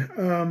said,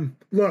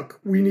 look,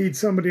 we need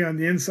somebody on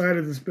the inside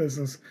of this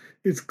business.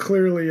 It's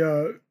clearly,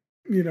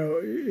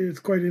 it's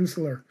quite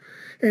insular.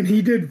 And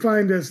he did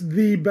find us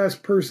the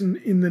best person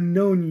in the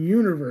known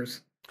universe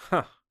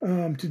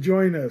to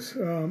join us.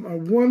 A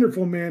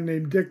wonderful man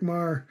named Dick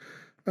Marr,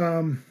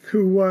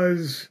 who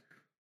was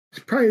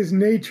probably his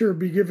nature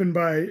be given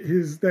by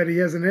that he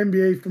has an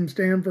MBA from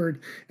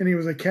Stanford and he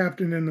was a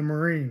captain in the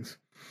Marines.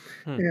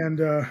 And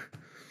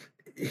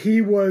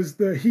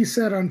he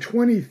sat on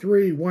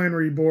 23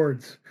 winery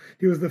boards.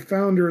 He was the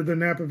founder of the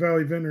Napa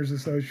Valley Vintners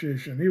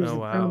Association. He was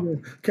founder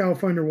of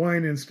California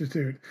Wine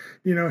Institute.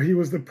 He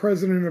was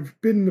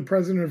been the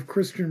president of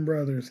Christian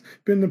Brothers,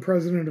 been the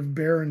president of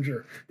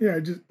Behringer.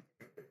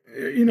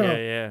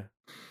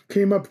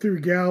 Came up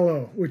through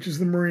Gallo, which is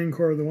the Marine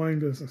Corps of the wine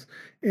business.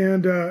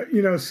 And,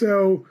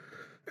 so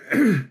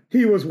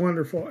he was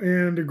wonderful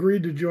and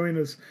agreed to join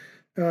us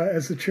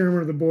as the chairman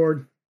of the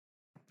board.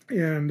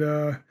 And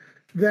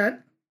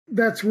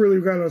that's really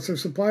got us a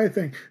supply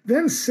thing.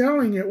 Then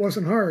selling it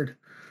wasn't hard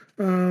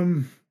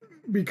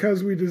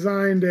because we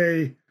designed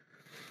or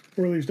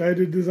at least I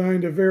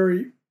designed a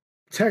very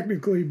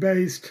technically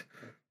based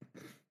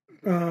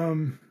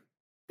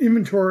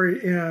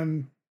inventory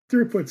and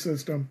throughput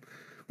system,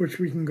 which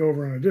we can go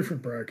over on a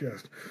different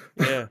broadcast.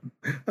 Yeah.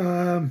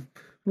 Our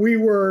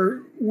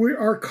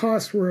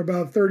costs were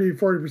about 30 to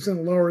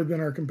 40% lower than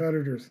our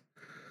competitors.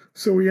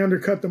 So we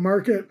undercut the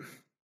market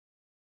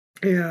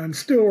and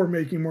still we're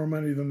making more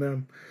money than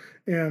them.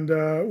 And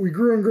we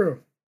grew and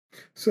grew.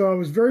 So I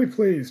was very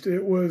pleased.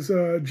 It was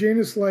a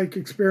Janus-like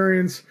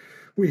experience.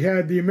 We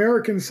had the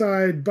American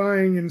side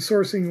buying and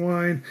sourcing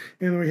wine,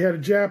 and we had a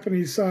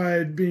Japanese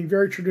side being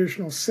very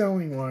traditional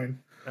selling wine.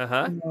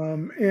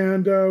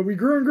 And we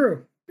grew and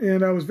grew.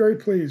 And I was very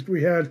pleased.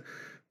 We had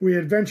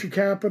venture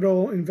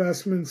capital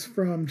investments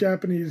from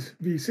Japanese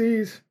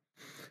VCs.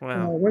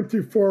 Wow. Went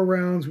through 4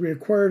 rounds. We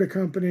acquired a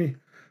company.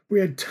 We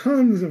had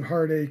tons of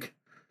heartache.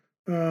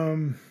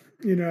 And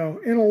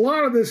a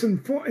lot of this, and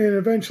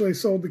eventually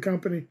sold the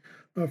company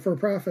for a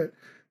profit.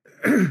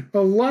 A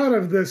lot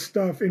of this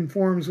stuff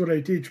informs what I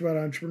teach about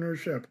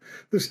entrepreneurship.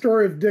 The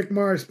story of Dick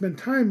Marr I spent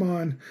time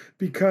on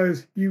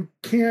because you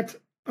can't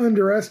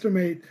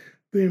underestimate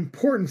the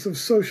importance of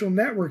social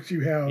networks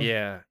you have.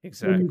 Yeah,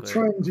 exactly. When you're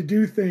trying to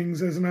do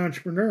things as an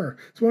entrepreneur.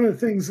 It's one of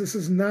the things, this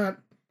is not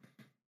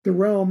the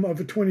realm of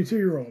a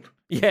 22-year-old.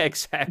 Yeah,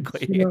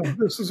 exactly.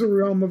 This is a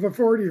realm of a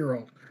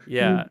 40-year-old.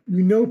 Yeah.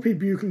 You know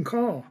people you can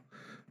call.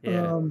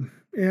 Yeah.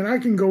 And I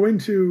can go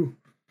into,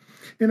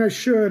 and I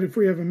should if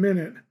we have a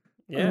minute.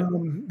 Yeah.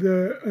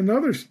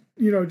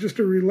 Just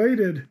a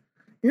related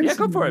incident.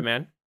 Yeah, go for it,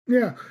 man.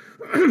 Yeah.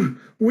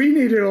 We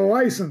needed a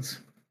license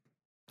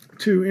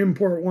to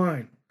import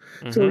wine.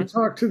 So we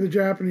talked to the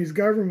Japanese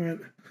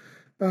government,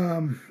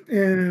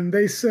 and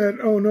they said,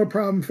 oh, no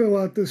problem, fill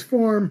out this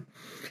form,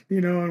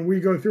 and we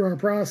go through our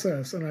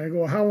process. And I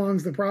go, how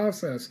long's the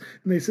process?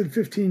 And they said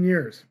 15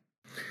 years.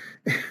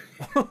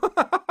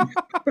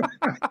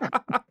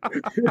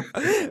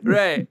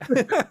 Right.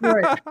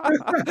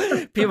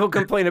 People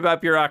complain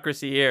about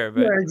bureaucracy here,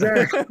 but yeah,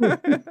 exactly.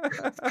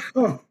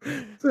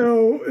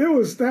 So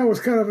that was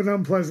kind of an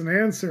unpleasant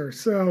answer.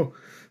 So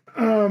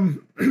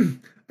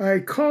I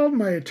called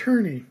my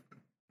attorney,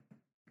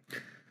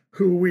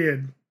 who we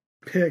had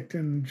picked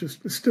and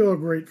just still a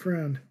great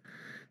friend.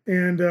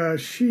 And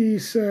she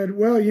said,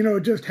 well,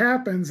 it just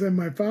happens. And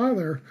my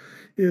father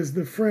is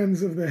the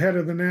friends of the head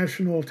of the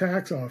National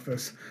Tax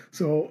Office.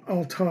 So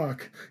I'll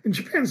talk. And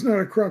Japan's not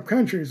a corrupt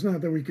country. It's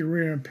not that we could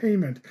re-on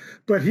payment.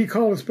 But he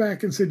called us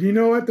back and said, you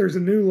know what? There's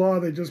a new law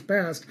they just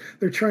passed.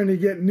 They're trying to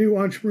get new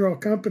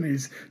entrepreneurial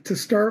companies to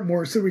start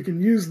more so we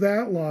can use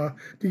that law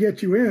to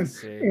get you in.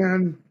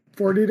 And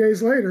 40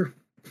 days later.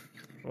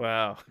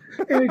 Wow.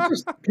 And it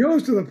just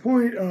goes to the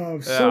point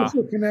of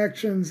social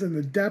connections and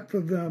the depth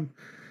of them.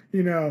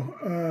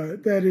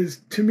 That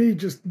is, to me,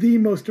 just the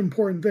most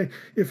important thing.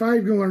 If I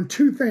can learn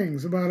two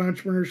things about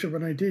entrepreneurship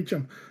and I teach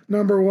them,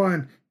 number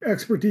one,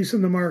 expertise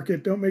in the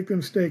market, don't make the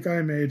mistake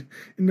I made.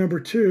 And number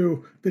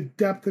two, the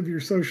depth of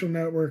your social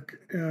network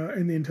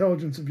and the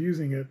intelligence of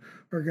using it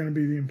are going to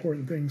be the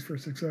important things for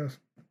success.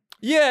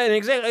 Yeah, and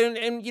exactly,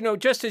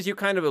 and just as you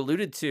kind of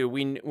alluded to,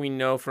 we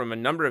know from a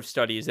number of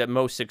studies that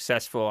most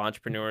successful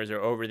entrepreneurs are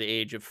over the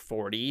age of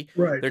 40.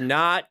 Right. They're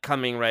not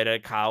coming right out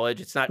of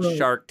college. It's not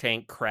Shark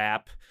Tank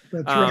crap.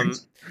 That's right.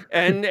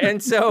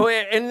 And so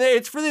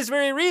it's for this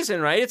very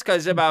reason, right? It's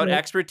because about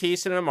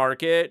expertise in a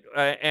market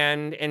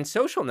and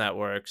social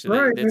networks.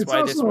 Right. That's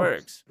why this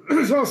works.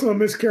 There's also a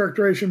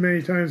mischaracterization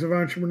many times of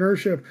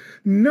entrepreneurship.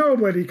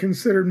 Nobody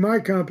considered my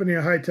company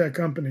a high-tech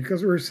company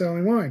because we were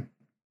selling wine.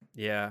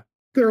 Yeah.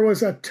 There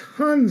was a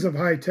tons of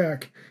high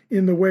tech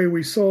in the way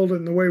we sold it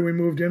and the way we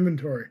moved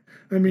inventory.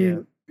 I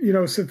mean,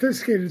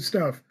 sophisticated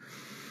stuff,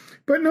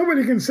 but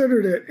nobody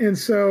considered it. And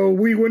so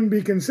we wouldn't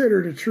be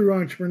considered a true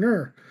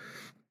entrepreneur.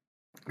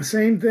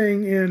 Same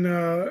thing in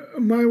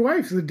my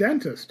wife's a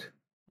dentist.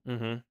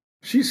 Mm-hmm.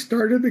 She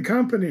started the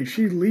company.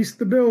 She leased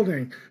the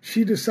building.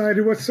 She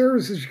decided what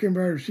services she can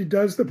provide. She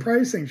does the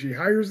pricing. She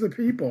hires the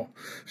people.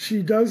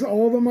 She does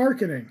all the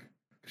marketing.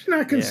 She's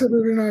not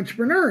considered an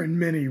entrepreneur in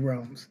many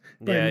realms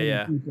by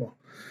many people.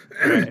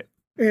 Right.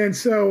 And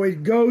so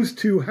it goes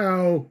to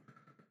how,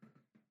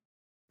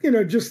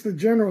 just the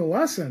general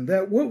lesson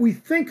that what we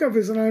think of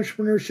as an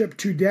entrepreneurship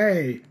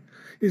today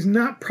is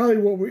not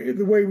probably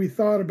the way we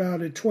thought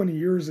about it 20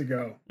 years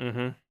ago.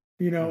 Mm-hmm.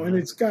 And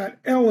it's got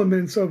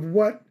elements of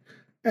what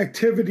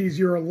activities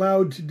you're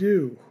allowed to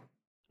do.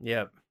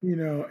 Yep.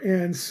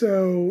 And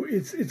so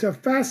it's a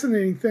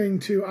fascinating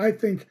thing I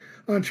think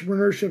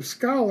entrepreneurship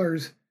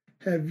scholars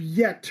have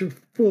yet to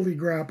fully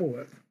grapple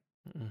with.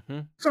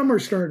 Mm-hmm. Some are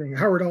starting,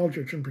 Howard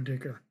Aldrich in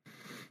particular.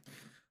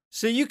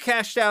 So you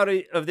cashed out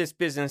of this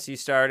business you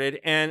started,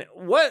 and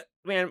what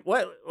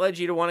led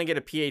you to want to get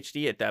a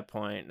PhD at that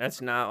point? That's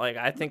not like,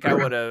 I think I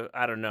would have,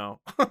 I don't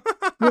know. Yeah,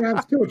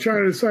 I'm still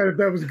trying to decide if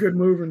that was a good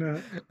move or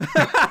not.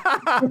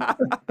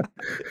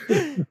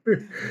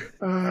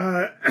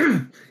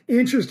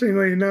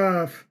 Interestingly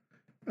enough,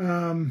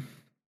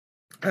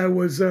 I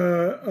was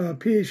a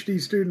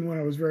PhD student when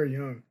I was very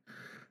young.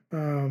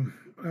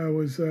 I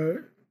was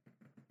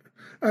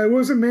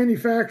a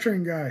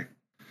manufacturing guy.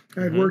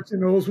 I'd worked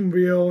in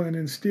Oldsmobile and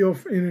in steel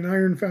and in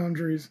iron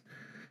foundries,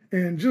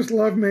 and just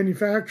loved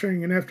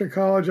manufacturing. And after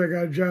college, I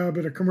got a job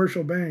at a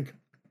commercial bank,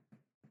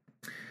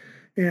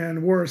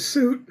 and wore a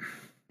suit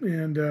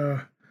and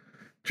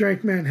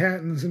drank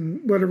Manhattans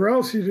and whatever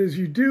else it is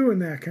you do in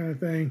that kind of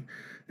thing.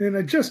 And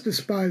I just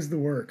despised the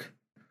work.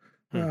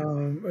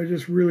 I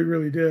just really,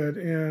 really did.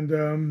 And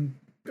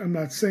I'm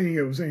not saying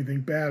it was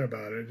anything bad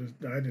about it.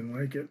 I didn't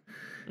like it.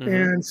 Mm-hmm.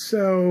 And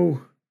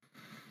so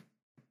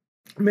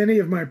many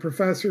of my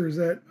professors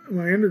at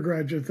my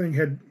undergraduate thing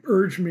had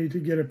urged me to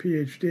get a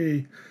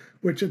PhD,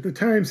 which at the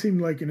time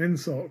seemed like an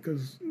insult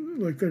because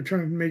like they're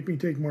trying to make me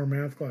take more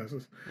math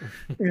classes.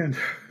 And,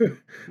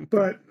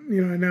 but,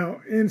 now,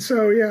 and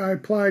so, I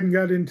applied and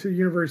got into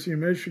University of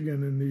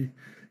Michigan in the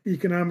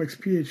economics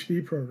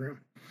PhD program.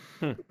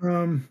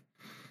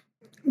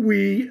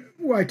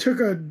 I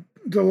took a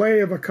delay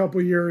of a couple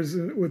years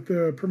with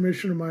the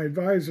permission of my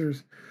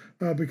advisors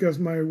because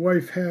my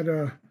wife had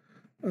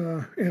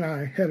and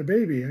I had a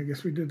baby. I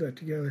guess we did that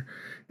together.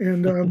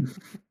 And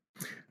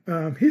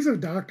he's a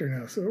doctor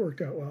now, so it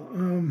worked out well.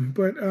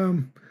 But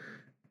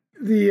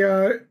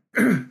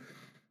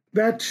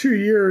that 2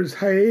 years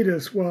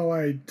hiatus while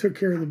I took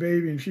care of the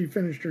baby and she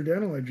finished her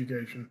dental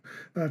education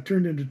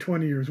turned into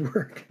 20 years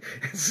work.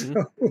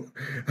 So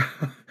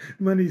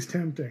money's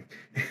tempting.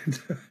 And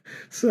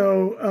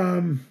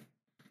so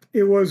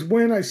it was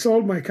when I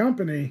sold my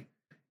company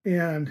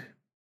and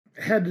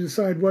had to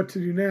decide what to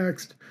do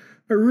next.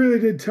 I really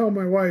did tell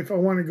my wife I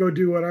want to go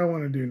do what I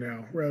want to do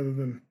now rather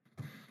than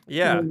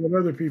what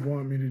other people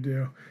want me to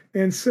do.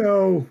 And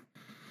so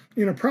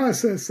in a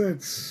process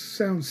that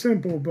sounds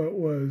simple but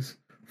was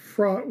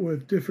fraught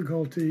with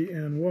difficulty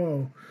and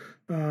woe,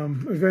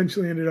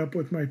 eventually ended up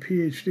with my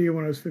PhD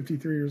when I was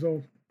 53 years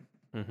old.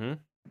 Mm-hmm.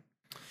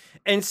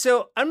 And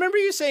so I remember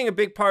you saying a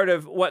big part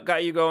of what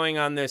got you going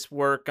on this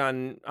work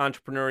on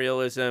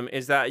entrepreneurialism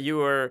is that you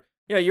were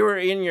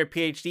in your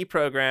PhD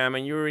program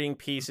and you were reading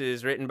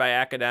pieces written by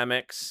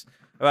academics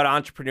about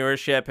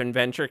entrepreneurship and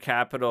venture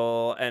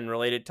capital and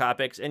related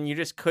topics, and you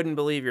just couldn't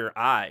believe your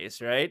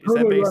eyes, right? Is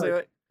that basically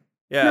right.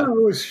 Yeah. No,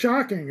 it was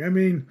shocking. I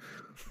mean,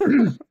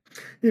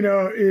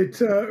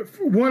 it's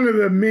one of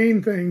the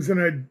main things,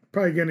 and I'm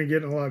probably going to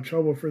get in a lot of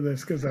trouble for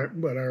this because I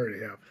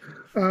already have,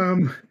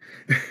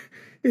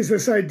 is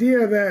this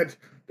idea that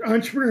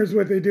entrepreneurs,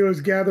 what they do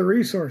is gather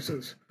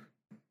resources.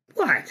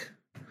 What?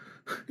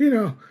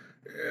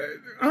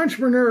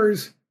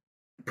 Entrepreneurs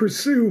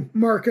pursue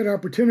market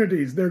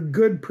opportunities. They're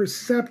good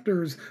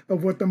perceptors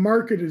of what the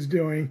market is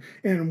doing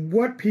and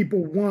what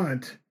people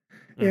want.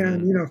 Mm-hmm.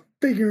 And,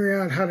 figuring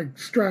out how to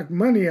extract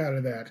money out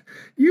of that.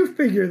 You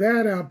figure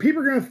that out,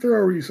 people are going to throw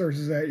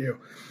resources at you.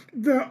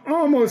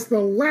 almost the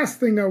last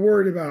thing I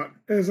worried about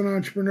as an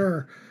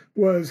entrepreneur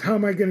was how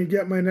am I going to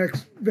get my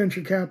next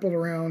venture capital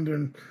round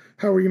and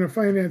how are we going to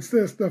finance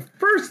this? The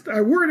first,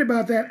 I worried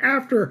about that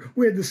after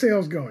we had the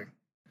sales going.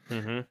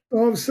 Mm-hmm.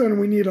 All of a sudden,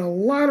 we need a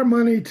lot of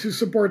money to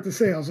support the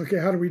sales. Okay,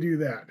 how do we do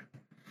that?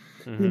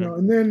 Mm-hmm.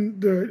 And then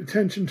the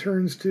attention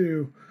turns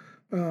to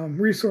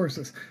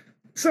resources.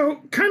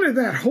 So kind of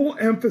that whole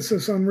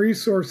emphasis on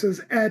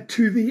resources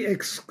to the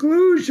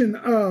exclusion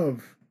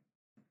of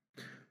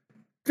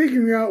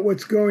figuring out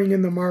what's going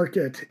in the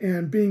market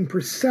and being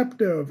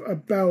perceptive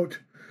about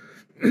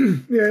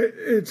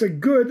it's a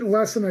good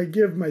lesson I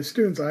give my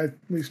students. At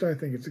least I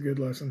think it's a good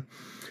lesson.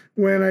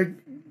 When I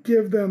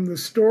give them the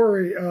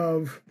story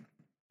of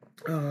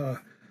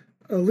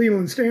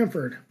Leland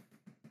Stanford.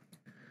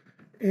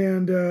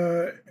 And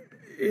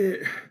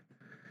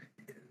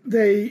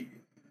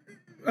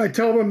I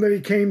tell them that he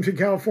came to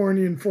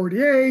California in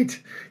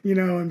 48,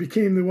 and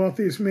became the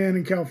wealthiest man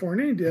in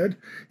California. He did.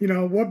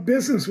 What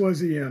business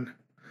was he in?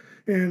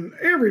 And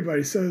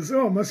everybody says,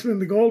 oh, it must have been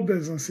the gold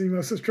business. He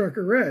must have struck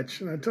her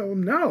rich. And I tell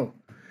them, no,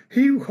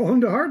 he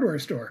owned a hardware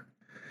store.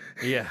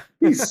 Yeah.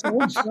 He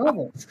sold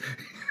shovels.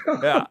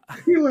 Yeah.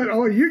 He let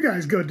all you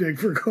guys go dig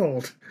for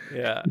gold.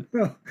 Yeah.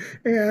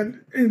 And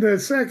in the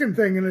second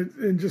thing,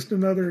 and just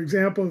another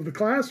example of the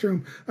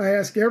classroom, I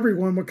ask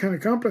everyone what kind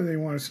of company they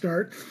want to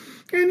start.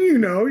 And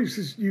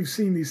you've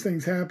seen these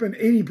things happen.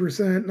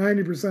 80%,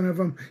 90% of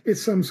them,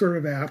 it's some sort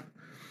of app.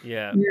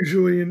 Yeah.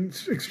 Usually in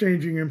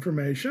exchanging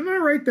information. I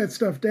write that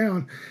stuff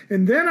down.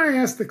 And then I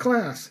ask the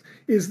class,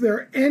 is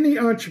there any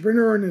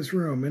entrepreneur in this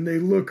room? And they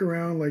look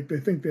around like they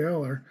think they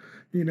all are,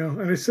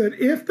 And I said,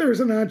 if there's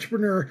an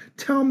entrepreneur,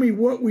 tell me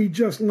what we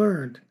just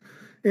learned.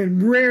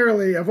 And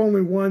rarely, I've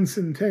only once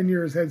in 10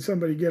 years had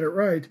somebody get it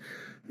right.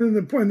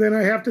 Then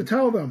I have to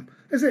tell them,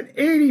 I said,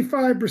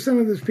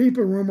 85% of these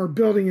people in the room are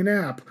building an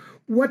app.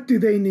 What do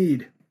they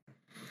need?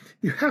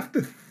 You have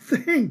to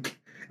think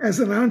as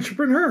an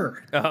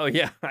entrepreneur. Oh,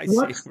 yeah.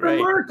 What's the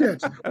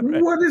market?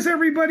 Right. What is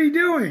everybody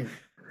doing?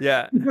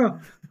 Yeah.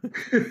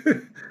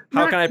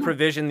 How can I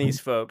provision these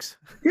folks?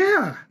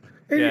 Yeah.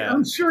 And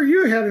I'm sure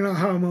you had an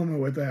aha moment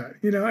with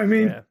that.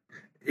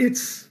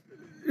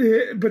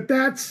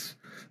 But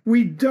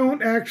we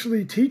don't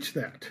actually teach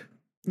that.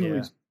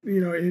 At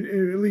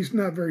least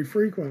not very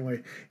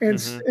frequently. And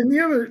and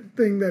the other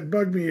thing that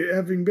bugged me,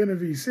 having been a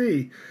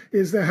VC,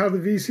 is that how the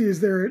VC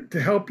is there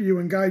to help you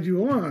and guide you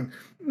along.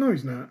 No,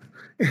 he's not.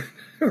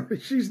 Or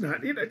she's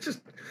not.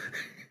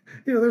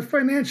 They're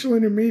financial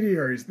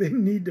intermediaries. They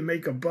need to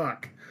make a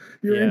buck.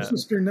 Your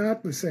interests are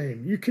not the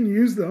same. You can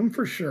use them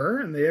for sure,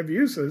 and they have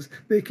uses.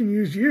 They can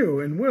use you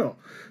and will.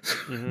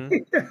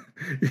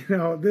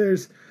 So,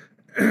 there's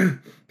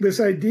this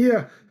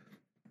idea.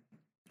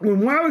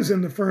 When I was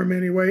in the firm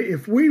anyway,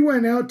 if we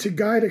went out to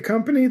guide a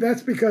company,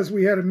 that's because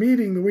we had a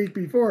meeting the week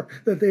before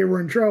that they were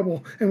in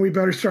trouble, and we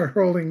better start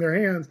holding their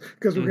hands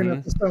because we're going to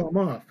have to sell them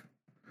off.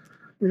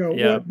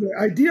 The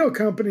ideal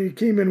company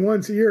came in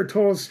once a year,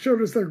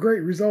 showed us their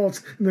great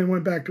results, and then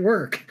went back to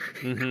work.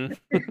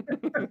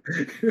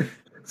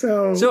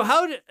 So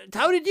how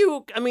did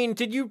you? I mean,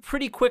 did you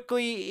pretty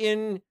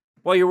quickly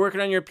while you're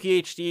working on your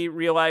PhD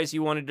realize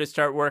you wanted to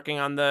start working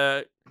on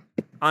the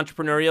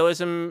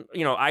entrepreneurialism,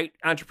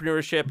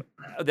 entrepreneurship,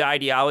 the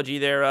ideology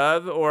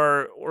thereof,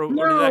 or did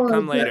that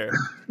come later?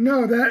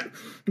 No,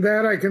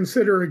 that I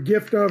consider a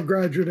gift of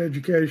graduate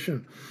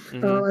education. I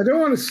don't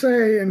want to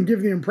say and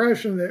give the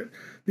impression that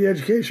the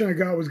education I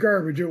got was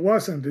garbage. It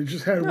wasn't. It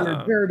just had a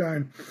weird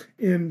paradigm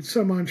in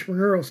some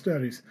entrepreneurial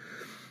studies.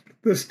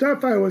 The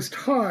stuff I was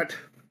taught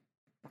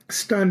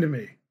stunned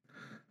me.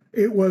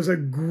 It was a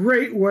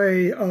great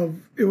way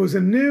it was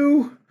a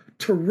new,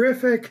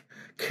 terrific,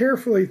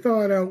 carefully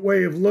thought out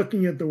way of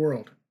looking at the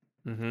world.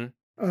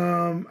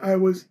 I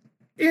was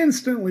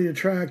instantly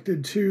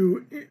attracted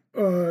to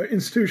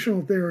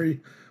institutional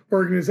theory,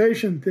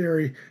 organization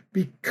theory,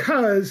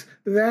 because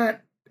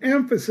that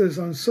emphasis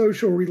on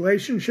social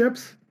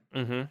relationships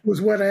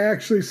was what I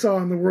actually saw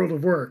in the world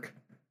of work.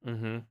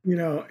 And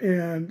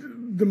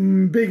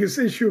the biggest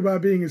issue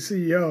about being a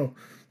CEO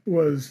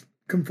was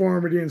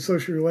conformity and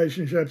social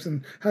relationships,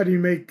 and how do you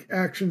make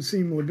action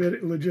seem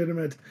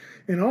legitimate,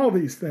 and all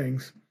these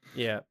things.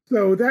 Yeah.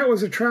 So that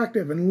was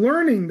attractive, and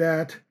learning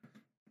that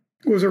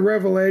was a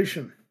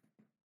revelation.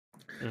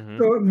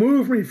 So it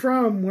moved me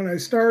from when I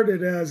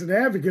started as an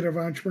advocate of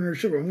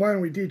entrepreneurship and why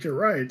don't we teach it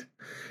right,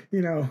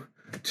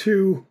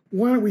 to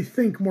why don't we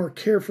think more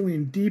carefully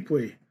and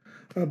deeply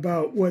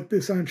about what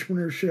this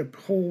entrepreneurship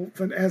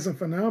as a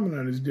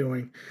phenomenon is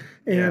doing.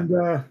 And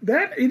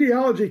that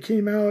ideology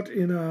came out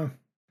in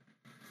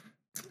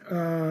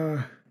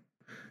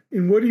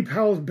Woody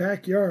Powell's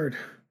backyard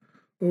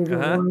over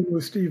wine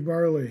with Steve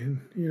Barley.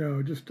 And,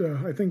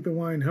 I think the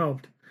wine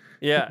helped.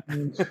 Yeah.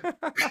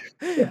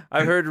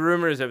 I've heard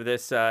rumors of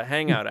this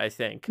hangout, I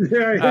think.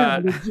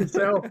 Yeah. It just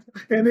helped.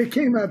 And it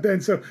came out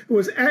then. So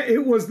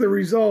it was the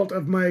result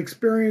of my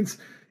experience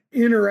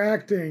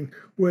interacting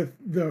with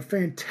the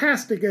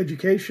fantastic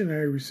education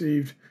I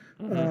received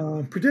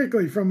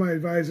particularly from my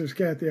advisors,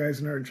 Kathy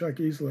Eisenhart and Chuck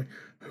Easley,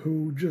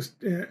 who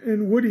just,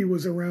 and Woody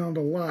was around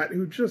a lot,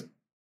 who just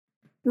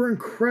were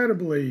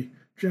incredibly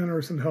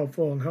generous and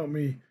helpful and helped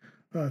me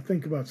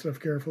think about stuff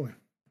carefully.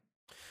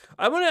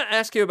 I want to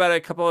ask you about a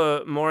couple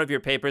of more of your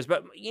papers,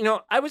 but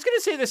I was going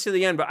to say this to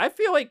the end, but I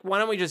feel like why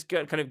don't we just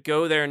kind of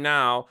go there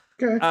now?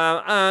 Okay.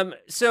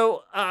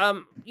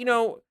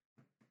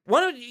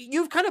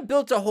 You've kind of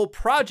built a whole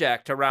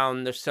project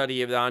around the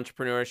study of the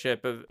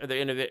entrepreneurship of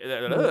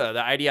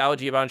the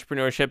ideology of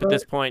entrepreneurship at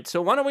this point.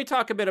 So why don't we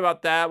talk a bit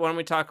about that? Why don't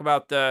we talk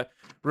about the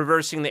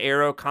Reversing the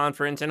Arrow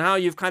conference and how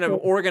you've kind of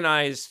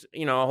organized,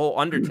 a whole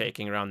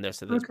undertaking around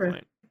this at this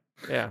point?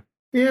 Yeah.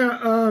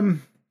 Yeah.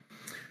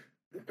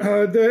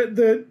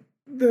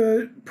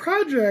 The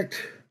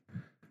project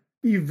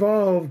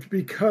evolved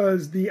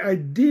because the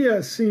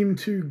idea seemed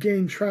to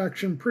gain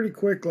traction pretty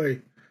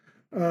quickly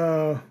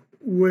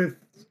with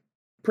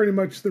pretty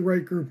much the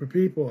right group of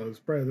people, is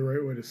probably the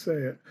right way to say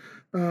it.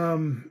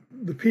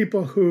 The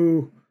people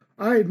who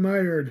I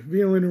admired,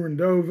 Violina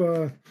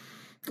Rendova,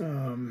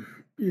 Diane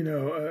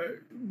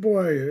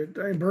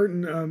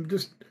Burton,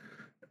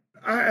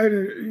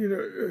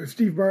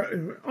 Steve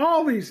Bartlett,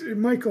 all these,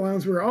 Michael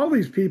Lounsbury, all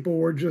these people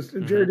were just,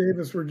 Jerry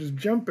Davis were just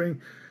jumping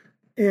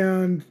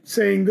and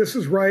saying, this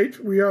is right,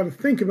 we ought to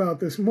think about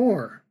this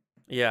more.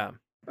 Yeah.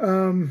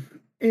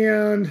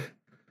 And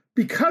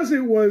because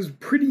it was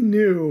pretty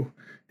new,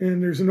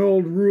 and there's an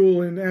old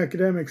rule in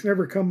academics,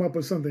 never come up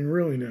with something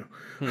really new.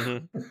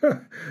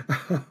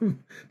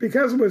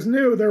 Because it was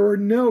new, there were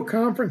no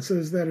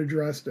conferences that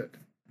addressed it.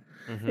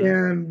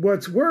 And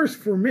what's worse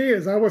for me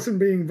is I wasn't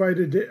being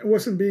invited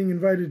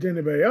to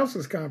anybody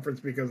else's conference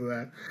because of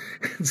that.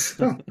 And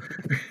so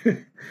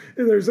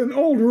there's an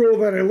old rule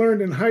that I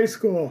learned in high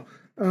school.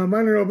 I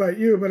don't know about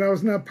you, but I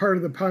was not part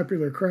of the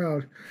popular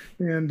crowd.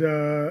 And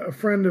a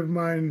friend of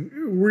mine,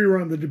 we were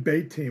on the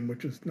debate team,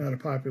 which is not a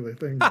popular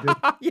thing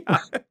to do.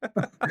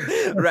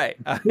 Right.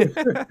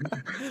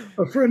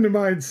 A friend of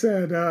mine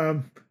said,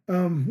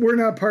 we're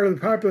not part of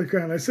the popular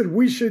crowd. I said,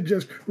 we should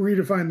just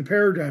redefine the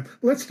paradigm.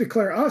 Let's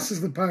declare us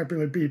as the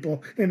popular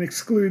people and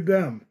exclude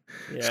them.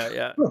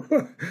 Yeah.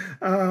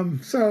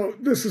 So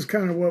this is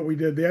kind of what we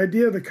did. The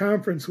idea of the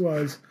conference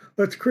was,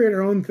 let's create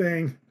our own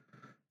thing.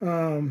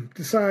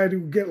 Decide to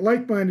get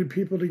like-minded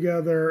people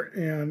together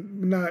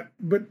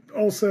but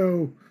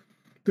also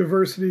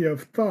diversity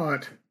of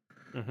thought,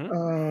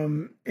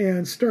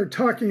 and start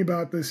talking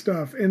about this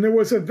stuff. And there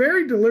was a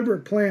very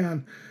deliberate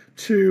plan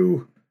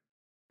to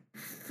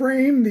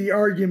frame the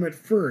argument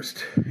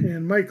first.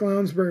 And Mike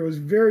Lounsbury was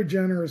very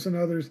generous and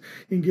others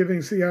in giving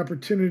us the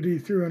opportunity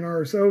through an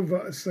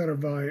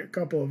RSO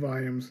couple of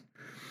volumes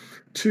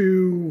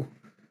to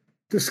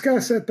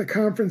discuss at the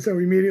conference that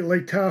we meet at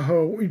Lake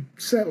Tahoe. We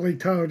set Lake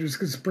Tahoe just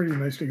because it's pretty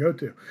nice to go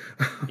to.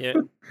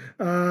 Yeah.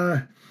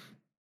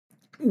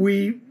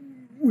 We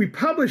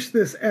published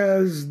this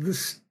as the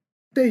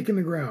stake in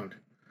the ground.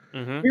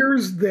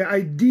 Here's the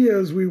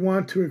ideas we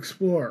want to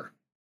explore.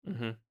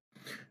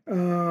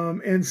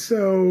 And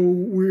so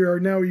we are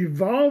now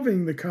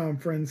evolving the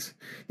conference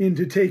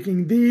into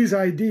taking these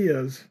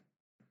ideas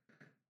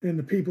and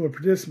the people who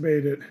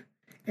participated,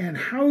 and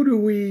how do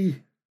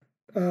we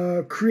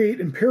create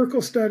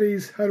empirical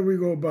studies? How do we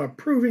go about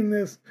proving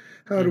this?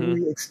 How do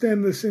we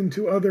extend this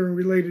into other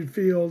related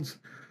fields?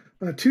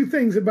 Two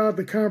things about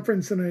the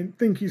conference, and I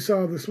think you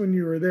saw this when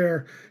you were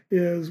there,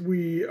 is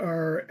we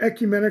are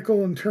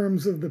ecumenical in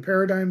terms of the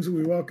paradigms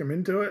we welcome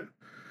into it.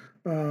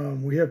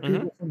 We have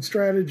people from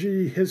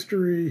strategy,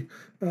 history.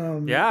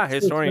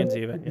 Historians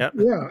even. Yep.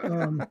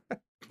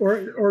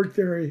 Org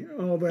theory,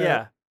 all that.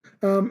 Yeah.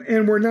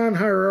 And we're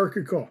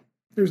non-hierarchical.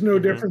 There's no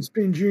difference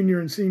between junior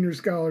and senior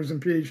scholars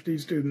and PhD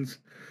students.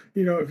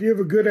 If you have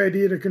a good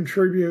idea to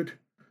contribute,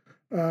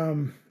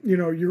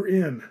 you're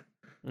in.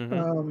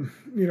 I'm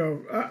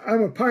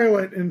a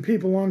pilot, and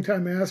people a long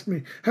time asked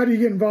me, how do you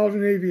get involved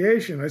in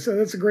aviation? I said,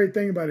 that's a great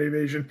thing about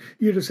aviation.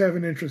 You just have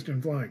an interest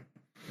in flying,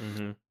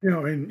 and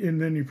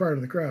then you're part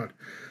of the crowd.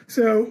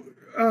 So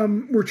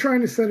we're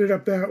trying to set it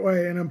up that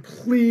way, and I'm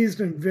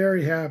pleased and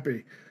very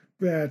happy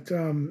that,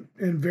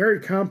 and very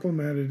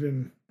complimented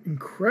and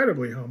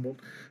incredibly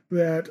humbled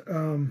that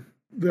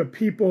the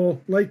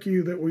people like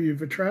you that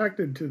we've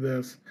attracted to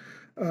this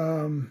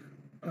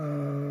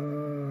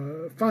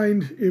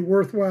find it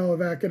worthwhile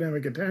of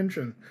academic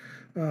attention.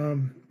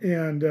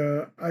 And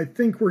I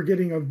think we're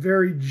getting a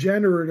very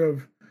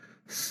generative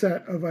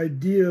set of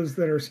ideas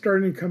that are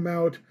starting to come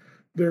out.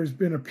 There's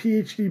been a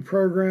PhD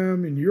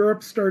program in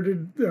Europe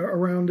started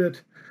around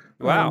it.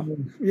 Wow.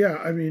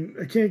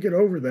 I can't get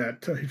over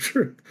that, to tell you the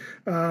truth.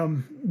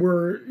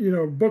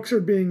 Books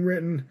are being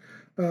written.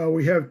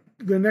 We have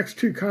the next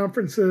two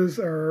conferences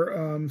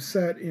are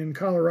set in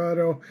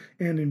Colorado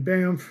and in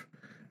Banff.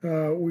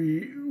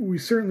 We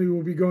certainly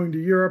will be going to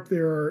Europe.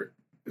 There are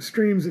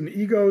streams in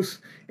EGOS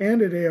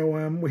and at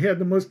AOM. We had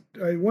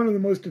one of the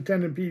most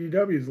attended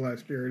PDWs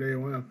last year at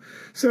AOM.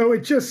 So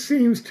it just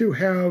seems to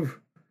have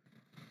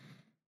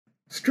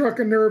struck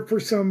a nerve for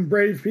some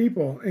brave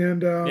people.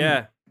 And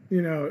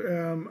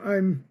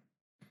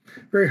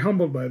very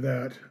humbled by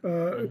that.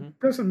 It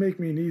doesn't make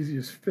me an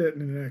easiest fit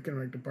in an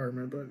economic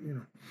department, but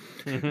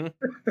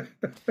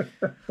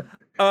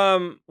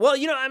Well,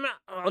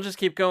 I'll just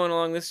keep going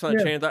along this train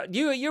Yeah. of thought.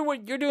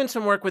 You're doing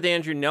some work with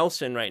Andrew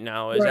Nelson right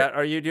now. Right.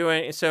 Are you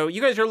doing, so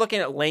you guys are looking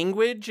at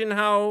language and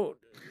how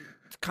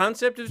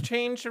concept has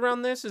changed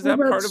around this? Is that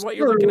part of what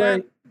you're looking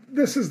at?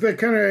 This is the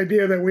kind of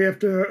idea that we have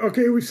to,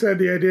 okay, we said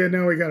the idea,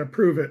 now we got to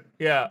prove it.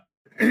 Yeah.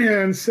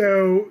 And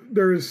so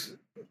there's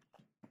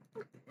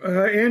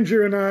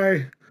Andrew and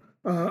I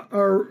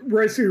are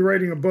basically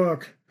writing a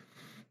book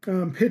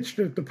pitched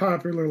at the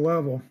popular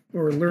level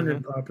or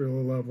learned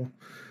popular level.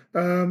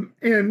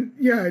 And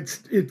yeah,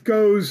 it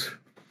goes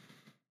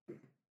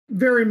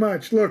very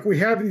much, look, we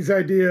have these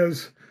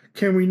ideas.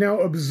 Can we now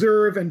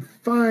observe and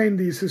find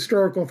these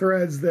historical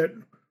threads that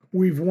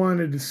we've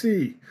wanted to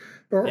see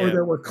or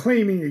that we're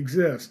claiming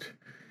exist?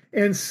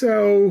 And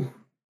so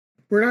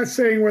we're not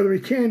saying whether we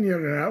can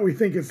yet or not. We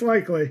think it's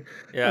likely.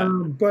 Yeah.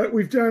 But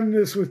we've done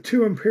this with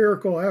two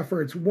empirical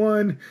efforts.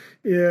 One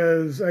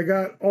is I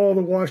got all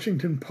the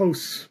Washington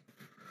Posts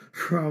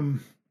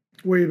from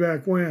way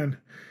back when,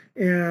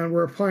 and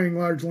we're applying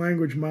large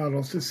language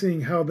models to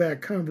seeing how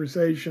that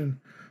conversation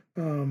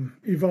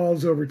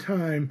evolves over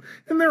time.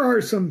 And there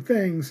are some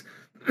things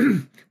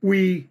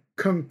we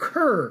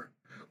concur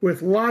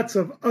with lots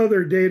of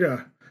other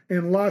data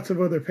and lots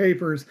of other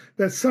papers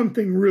that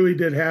something really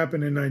did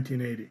happen in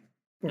 1980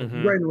 or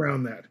right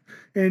around that.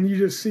 And you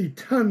just see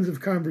tons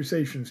of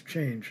conversations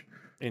change.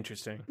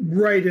 Interesting.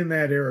 Right in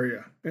that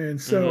area.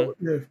 And so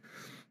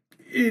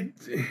I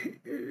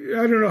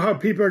don't know how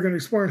people are going to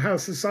explore how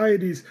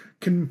societies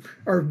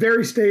are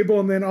very stable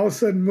and then all of a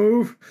sudden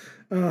move.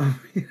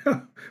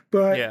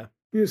 But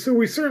so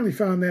we certainly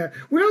found that.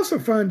 We also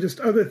found just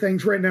other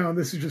things right now, and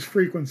this is just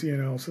frequency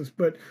analysis,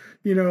 but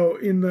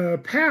in the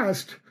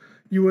past,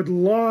 you would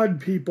laud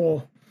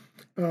people,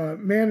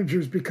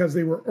 managers, because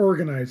they were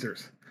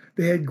organizers.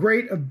 They had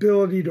great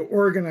ability to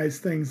organize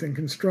things and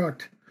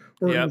construct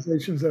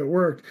organizations that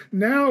worked.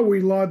 Now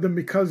we laud them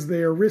because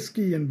they are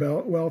risky and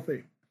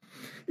wealthy.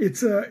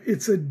 It's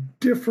a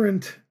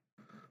different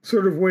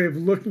sort of way of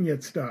looking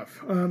at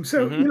stuff.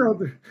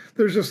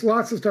 There's just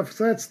lots of stuff.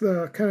 So that's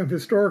the kind of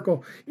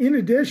historical. In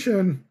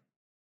addition,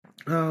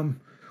 we're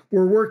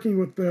working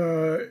with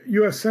the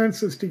U.S.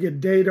 Census to get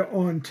data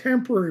on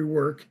temporary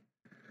work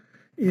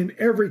in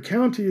every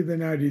county of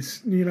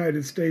the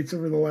United States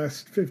over the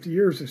last 50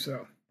 years or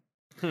so.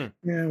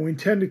 And we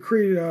intend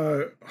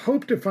to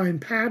hope to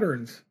find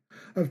patterns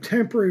of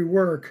temporary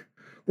work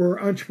where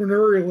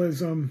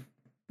entrepreneurialism,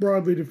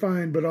 broadly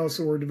defined, but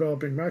also we're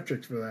developing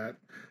metrics for that,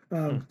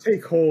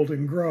 take hold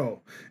and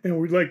grow. And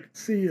we'd like to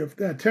see if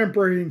that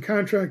temporary and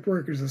contract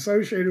work is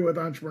associated with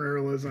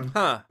entrepreneurialism,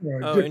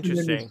 different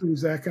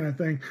industries, that kind of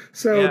thing.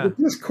 So the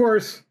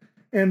discourse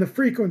and the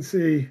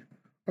frequency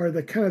are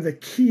the kind of the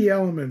key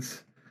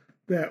elements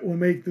that will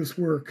make this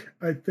work,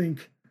 I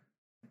think,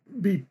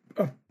 be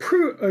a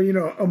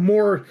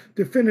more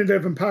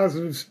definitive and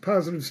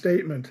positive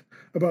statement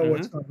about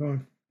what's going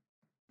on.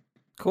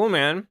 Cool,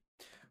 man.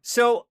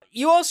 So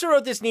you also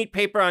wrote this neat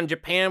paper on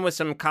Japan with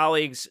some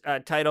colleagues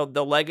titled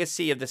 "The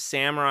Legacy of the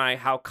Samurai: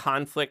 How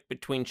Conflict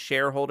Between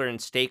Shareholder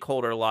and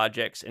Stakeholder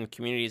Logics and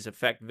Communities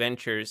Affect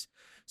Ventures."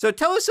 So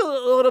tell us a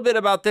little bit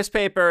about this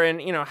paper and,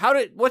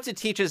 what's it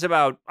teach us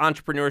about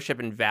entrepreneurship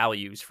and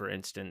values, for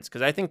instance,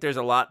 because I think there's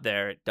a lot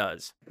there it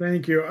does.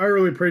 Thank you. I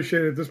really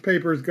appreciate it. This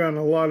paper has gotten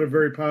a lot of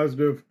very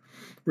positive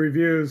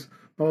reviews,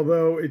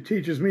 although it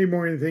teaches me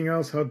more than anything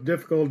else how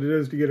difficult it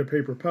is to get a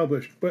paper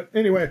published. But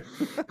anyway.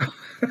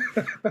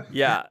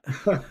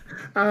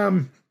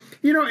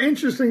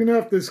 Interesting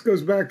enough, this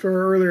goes back to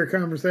our earlier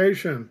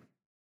conversation.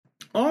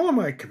 All of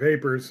my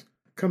papers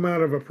come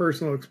out of a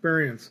personal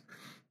experience.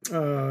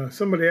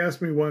 Somebody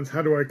asked me once,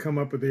 how do I come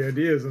up with the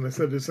ideas? And I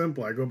said, it's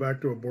simple. I go back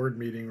to a board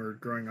meeting or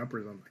growing up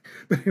or something.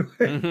 But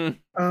anyway,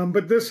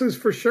 but this is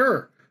for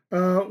sure.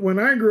 When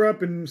I grew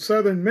up in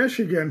southern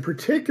Michigan,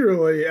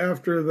 particularly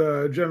after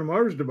the General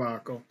Motors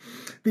debacle,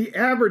 the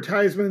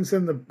advertisements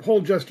and the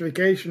whole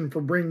justification for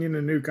bringing in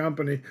a new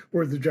company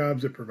were the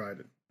jobs it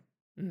provided.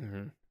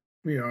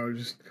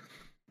 Just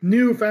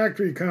new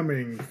factory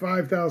coming,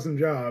 5,000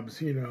 jobs,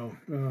 and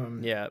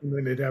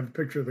then they'd have a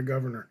picture of the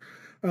governor.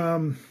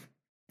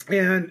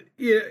 And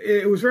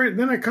it was very,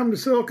 then I come to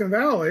Silicon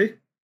Valley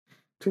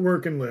to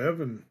work and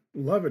live and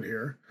love it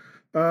here.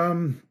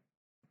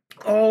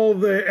 All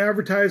the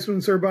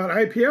advertisements are about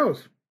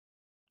IPOs.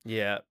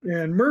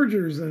 And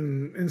mergers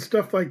and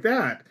stuff like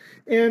that.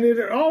 And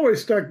it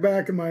always stuck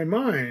back in my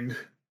mind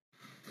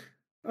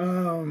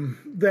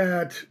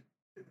that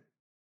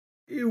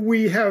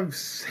we have,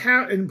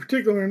 in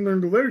particular in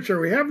the literature,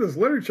 we have this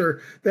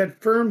literature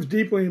that firms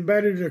deeply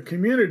embedded in a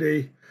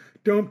community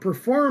don't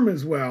perform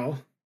as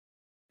well.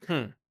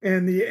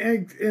 And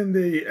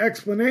the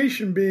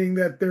explanation being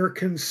that they're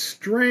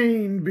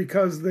constrained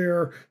because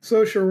their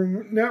social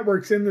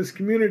networks in this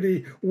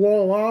community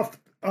wall off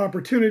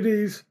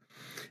opportunities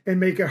and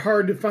make it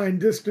hard to find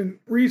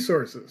distant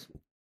resources.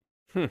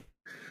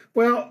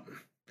 Well,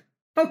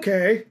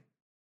 okay,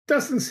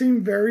 doesn't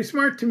seem very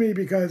smart to me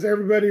because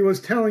everybody was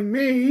telling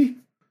me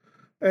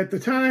at the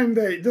time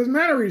that it doesn't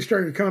matter where you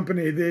start a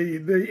company,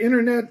 the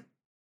internet,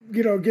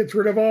 gets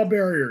rid of all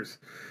barriers.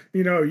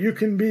 You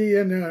can be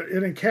in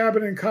a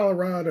cabin in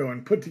Colorado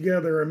and put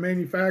together a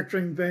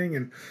manufacturing thing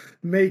and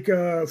make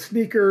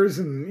sneakers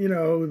and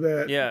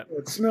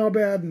that smell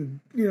bad and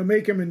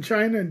make them in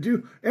China and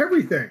do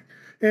everything.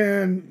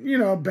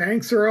 And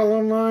banks are all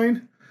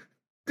online.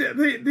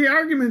 The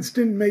arguments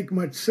didn't make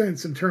much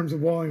sense in terms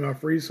of walling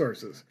off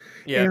resources.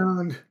 Yeah.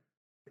 And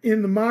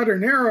in the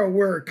modern era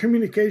where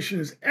communication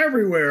is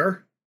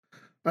everywhere,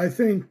 I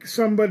think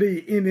somebody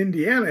in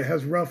Indiana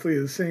has roughly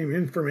the same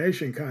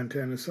information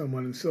content as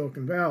someone in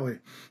Silicon Valley.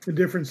 The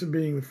difference in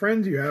being the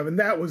friends you have, and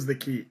that was the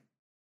key.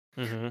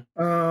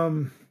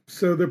 Mm-hmm.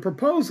 So the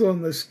proposal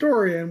in this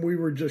story, and we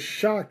were just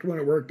shocked when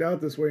it worked out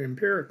this way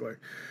empirically,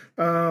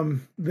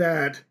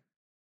 that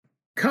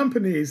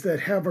companies that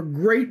have a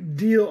great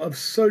deal of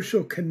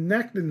social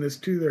connectedness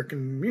to their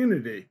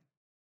community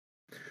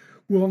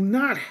will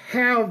not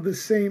have the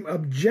same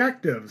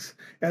objectives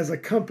as a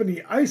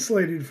company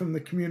isolated from the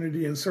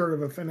community in sort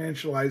of a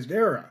financialized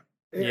era.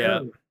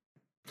 Yeah.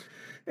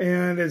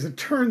 And as it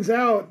turns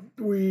out,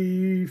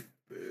 we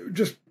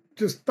just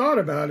thought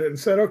about it and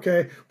said,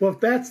 okay, well, if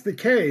that's the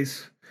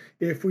case,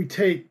 if we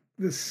take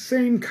the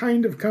same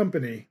kind of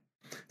company,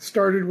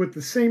 started with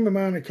the same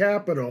amount of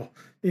capital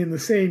in the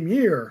same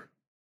year,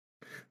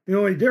 the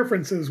only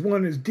difference is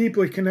one is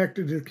deeply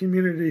connected to the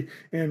community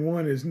and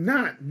one is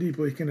not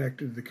deeply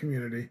connected to the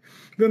community.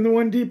 Then the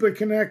one deeply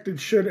connected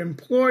should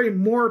employ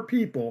more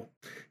people,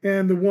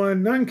 and the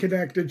one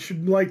non-connected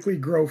should likely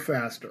grow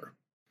faster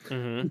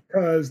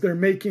because they're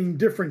making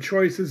different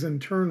choices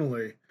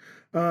internally.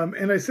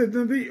 And I said,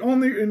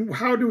 and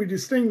how do we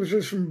distinguish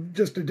this from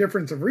just a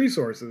difference of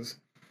resources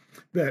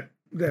that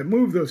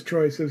move those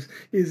choices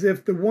is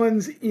if the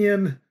ones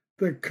in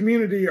the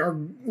community are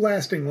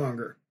lasting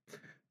longer.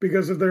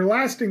 Because if they're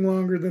lasting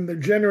longer, then they're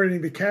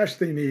generating the cash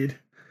they need,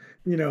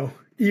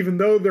 even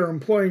though they're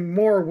employing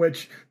more,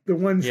 which the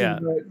ones in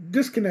the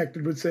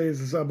disconnected would say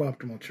is a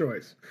suboptimal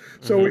choice.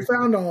 So we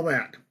found all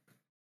that.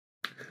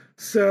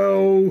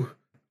 So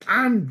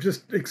I'm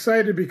just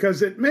excited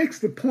because it makes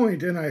the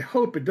point, and I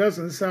hope it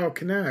doesn't, this is how it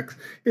connects,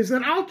 is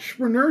that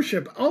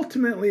entrepreneurship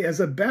ultimately as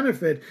a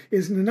benefit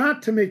is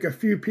not to make a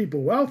few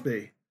people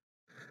wealthy,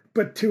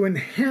 but to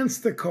enhance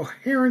the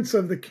coherence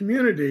of the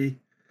community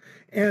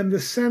and the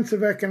sense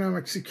of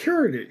economic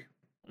security.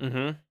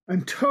 Mm-hmm.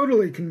 I'm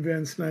totally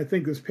convinced, and I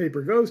think this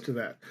paper goes to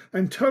that,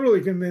 I'm totally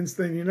convinced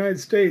that in the United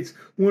States,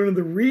 one of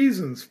the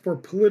reasons for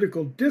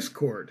political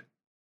discord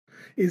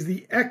is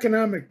the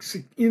economic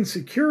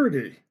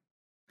insecurity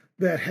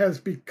that has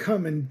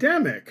become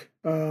endemic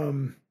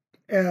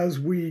as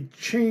we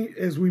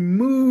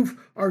move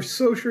our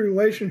social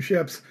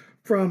relationships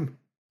from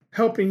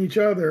helping each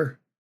other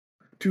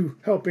to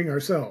helping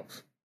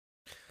ourselves.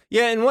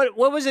 Yeah, and what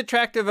was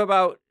attractive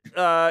about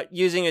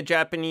using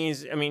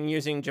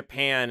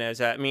Japan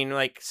as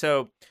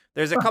so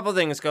there's a couple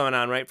things going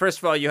on, right? First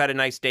of all, you had a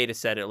nice data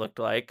set, it looked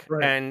like.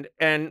 Right.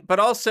 But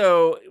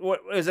also, what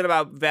is it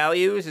about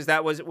values?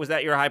 Was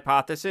that your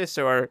hypothesis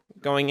or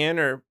going in,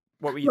 or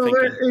what were you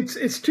thinking?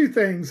 It's two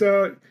things.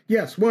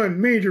 Yes,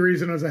 one major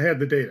reason is I had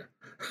the data.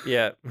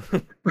 Yeah.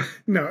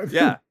 No.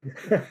 Yeah.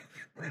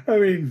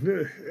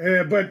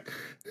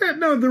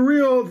 The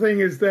real thing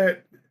is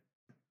that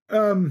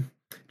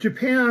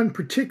Japan,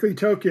 particularly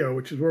Tokyo,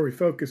 which is where we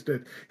focused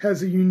it,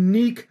 has a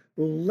unique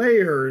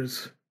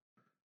layers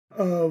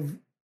of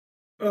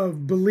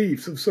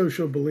beliefs, of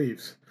social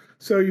beliefs.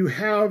 So you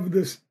have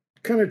this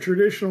kind of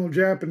traditional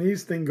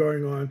Japanese thing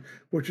going on,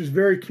 which is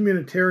very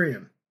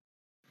communitarian.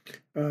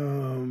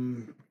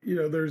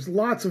 There's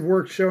lots of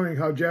work showing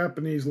how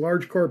Japanese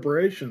large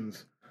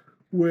corporations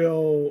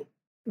will,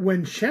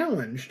 when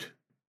challenged,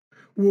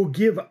 will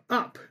give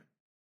up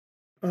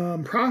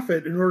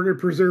profit in order to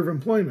preserve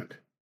employment.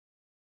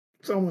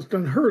 It's almost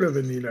unheard of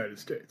in the United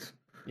States.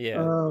 Yeah.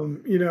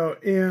 And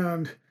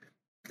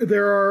it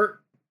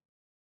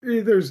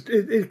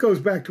goes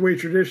back to way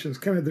traditions,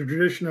 kind of the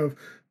tradition of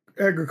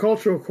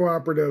agricultural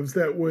cooperatives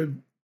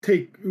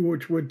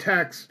which would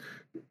tax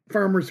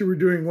farmers who were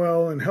doing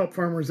well and help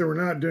farmers that were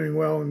not doing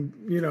well. And,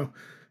 in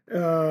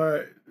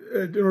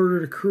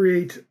order to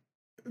create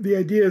the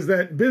ideas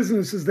that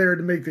business is there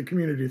to make the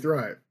community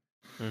thrive.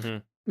 Mm-hmm.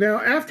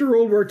 Now, after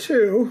World War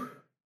II,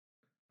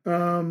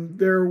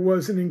 there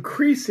was an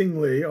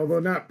increasingly, although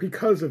not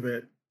because of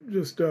it,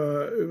 just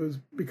it was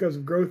because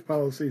of growth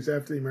policies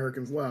after the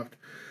Americans left,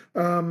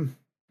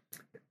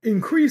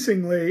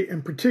 increasingly,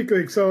 and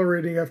particularly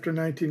accelerating after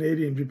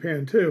 1980 in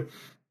Japan too,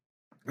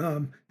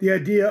 the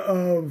idea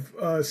of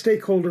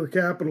stakeholder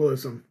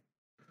capitalism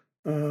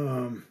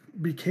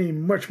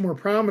became much more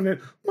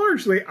prominent,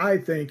 largely, I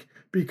think,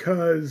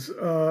 because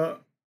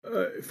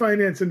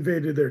finance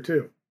invaded there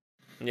too.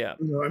 Yeah.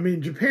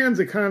 Japan's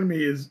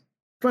economy is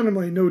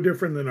fundamentally no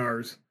different than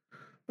ours.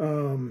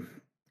 And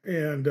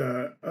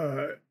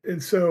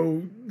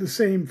so the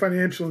same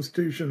financial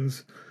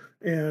institutions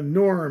and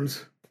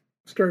norms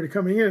started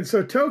coming in.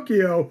 So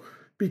Tokyo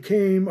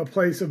became a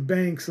place of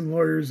banks and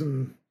lawyers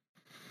and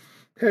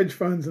hedge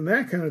funds and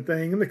that kind of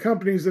thing. And the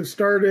companies that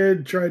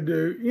tried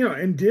to,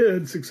 and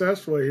did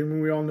successfully. I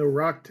mean, we all know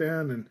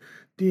Rock-10 and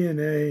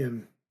DNA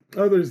and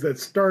others that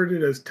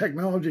started as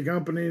technology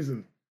companies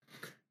and,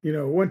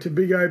 went to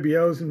big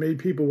IBOs and made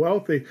people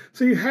wealthy.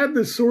 So you had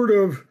this sort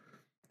of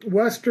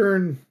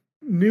Western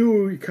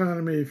new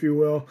economy, if you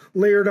will,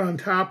 layered on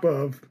top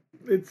of,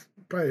 it's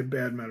probably a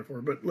bad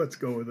metaphor, but let's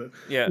go with it.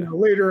 Yeah.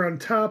 Later on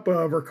top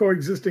of or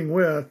coexisting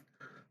with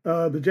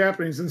the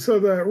Japanese. And so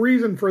the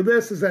reason for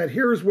this is that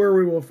here's where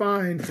we will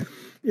find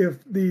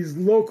if these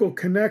local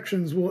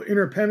connections will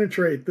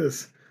interpenetrate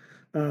this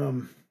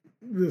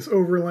this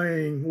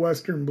overlaying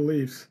Western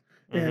beliefs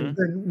and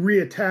then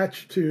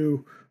reattach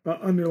to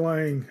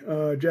underlying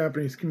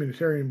Japanese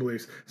communitarian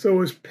beliefs. So it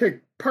was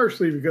picked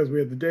partially because we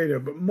had the data,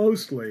 but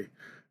mostly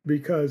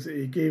because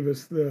it gave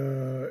us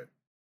the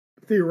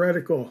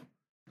theoretical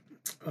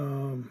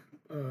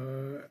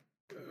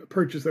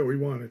purchase that we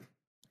wanted.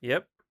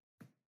 Yep.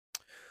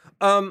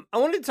 I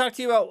wanted to talk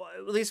to you about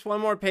at least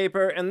one more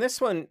paper, and this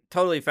one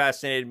totally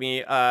fascinated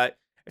me.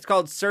 It's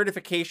called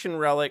Certification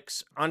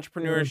Relics,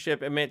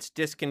 Entrepreneurship Amidst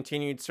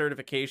Discontinued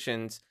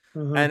Certifications.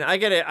 And I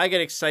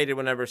get excited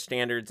whenever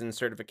standards and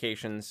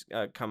certifications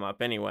come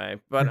up anyway.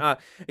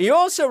 But you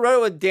also wrote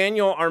with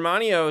Daniel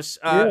Armanios,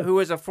 who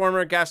was a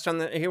former guest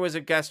he was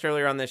a guest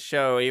earlier on this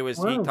show. He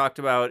talked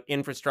about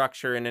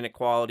infrastructure and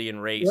inequality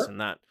and race and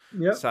that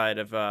side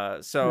of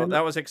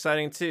that was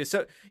exciting too.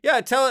 So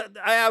yeah,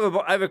 I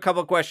have a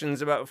couple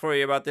questions for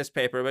you about this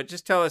paper, but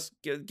just tell us,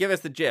 give us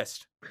the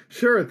gist.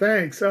 Sure,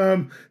 thanks.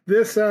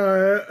 This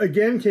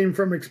again came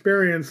from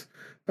experience.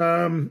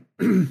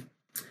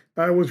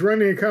 I was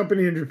running a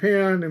company in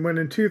Japan, and when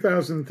in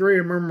 2003, I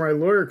remember my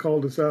lawyer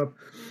called us up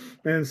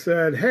and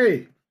said,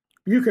 "Hey,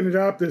 you can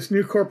adopt this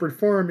new corporate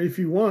form if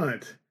you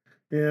want."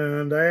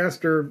 And I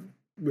asked her,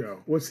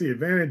 what's the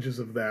advantages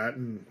of that?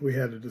 And we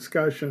had a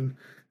discussion,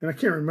 and I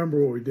can't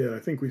remember what we did. I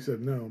think we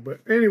said no.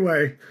 But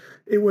anyway,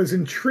 it was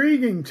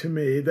intriguing to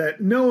me that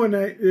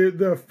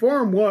the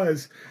form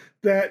was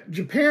that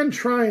Japan,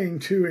 trying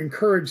to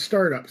encourage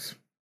startups,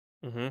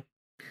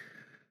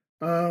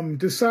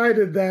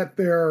 decided that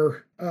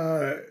their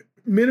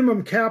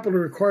minimum capital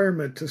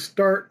requirement to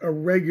start a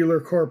regular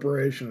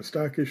corporation, a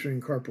stock issuing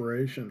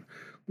corporation,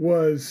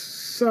 was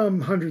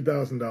some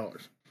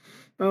 $100,000,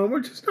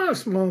 which is not a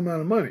small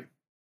amount of money.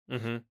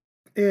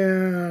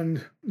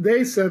 And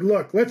they said,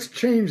 look, let's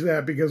change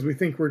that because we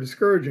think we're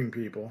discouraging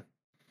people.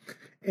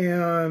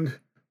 And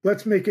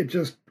let's make it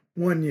just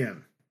 1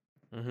 yen.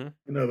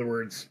 In other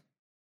words,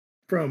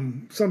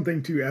 from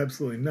something to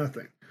absolutely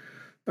nothing.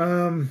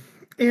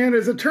 And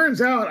as it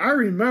turns out, I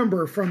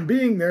remember from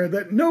being there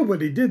that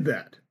nobody did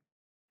that.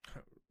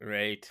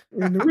 Right.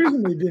 And the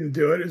reason they didn't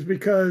do it is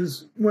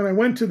because when I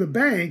went to the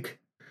bank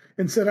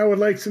and said, I would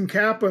like some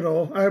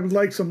capital, I would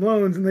like some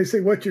loans, and they say,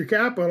 what's your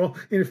capital?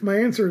 And if my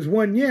answer is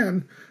 1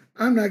 yen,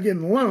 I'm not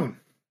getting a loan.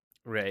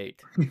 Right.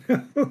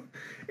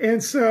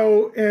 And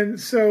so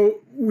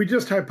we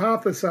just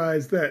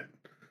hypothesized that,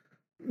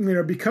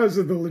 because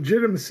of the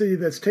legitimacy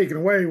that's taken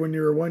away when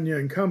you're a 1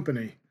 yen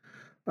company.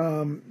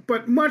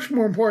 But much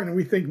more important, and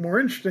we think more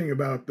interesting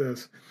about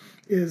this,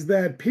 is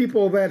that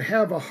people that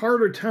have a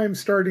harder time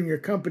starting a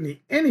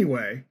company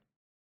anyway,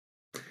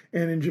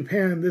 and in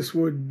Japan this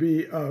would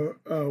be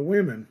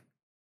women.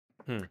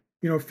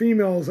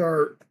 Females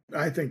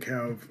I think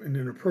have an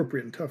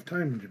inappropriate and tough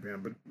time in Japan,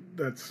 but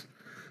that's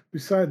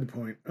beside the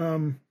point.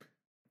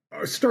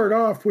 Start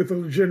off with a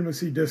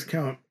legitimacy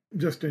discount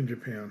just in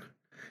Japan.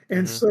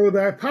 And so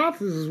the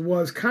hypothesis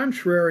was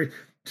contrary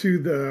to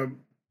the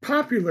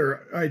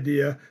popular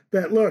idea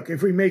that, look,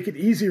 if we make it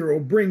easier, it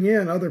will bring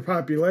in other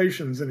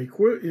populations and it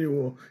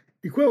will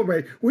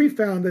equilibrate. We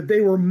found that they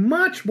were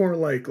much more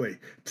likely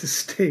to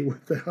stay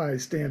with the high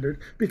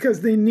standard because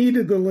they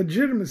needed the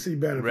legitimacy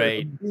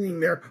benefit of being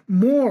there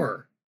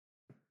more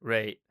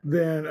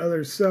than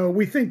others. So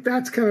we think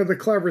that's kind of the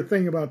clever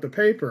thing about the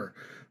paper.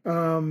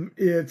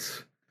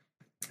 It's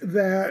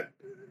that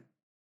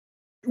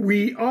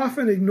we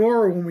often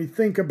ignore when we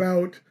think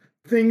about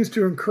things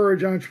to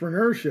encourage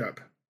entrepreneurship,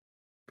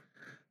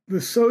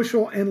 the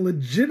social and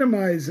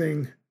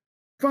legitimizing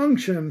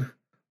function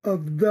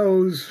of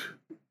those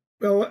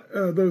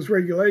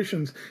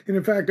regulations. And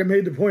in fact, I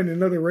made the point in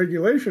another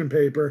regulation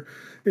paper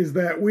is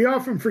that we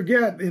often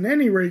forget in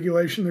any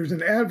regulation there's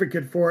an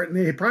advocate for it, and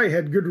they probably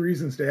had good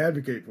reasons to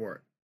advocate for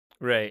it.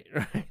 Right.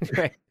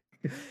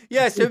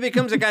 Yeah, so it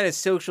becomes a kind of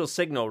social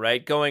signal,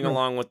 right? Going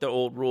along with the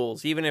old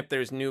rules, even if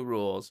there's new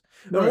rules.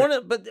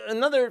 But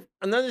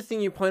another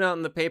thing you point out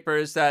in the paper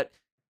is that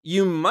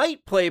you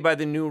might play by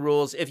the new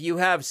rules if you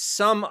have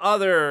some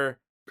other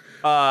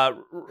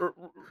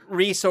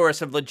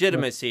resource of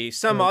legitimacy,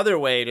 some other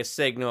way to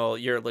signal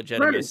your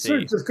legitimacy.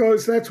 Right,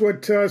 that's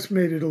what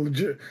made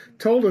it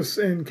told us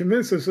and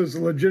convinced us it was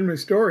a legitimate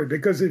story.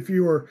 Because if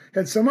you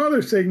had some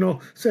other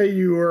signal, say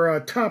you were a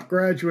top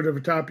graduate of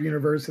a top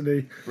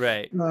university,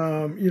 right?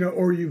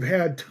 Or you've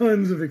had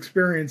tons of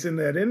experience in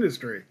that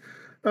industry,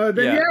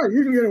 then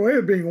you can get away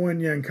with being a 1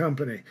 yen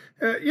company.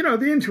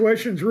 The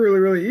intuition's really,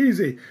 really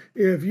easy.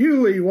 If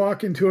you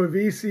walk into a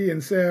VC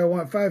and say, I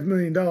want $5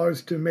 million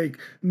to make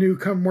new,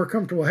 more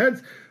comfortable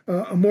heads,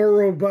 a more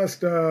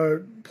robust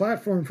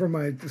platform for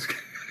my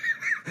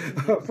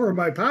for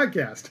my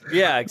podcast.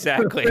 Yeah,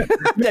 exactly.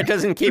 That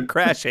doesn't keep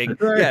crashing.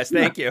 Right. Yes,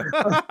 thank you.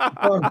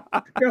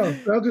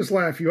 They'll just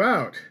laugh you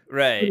out.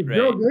 Right, if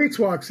Bill Gates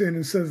walks in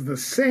and says the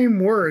same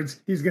words,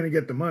 he's going to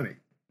get the money.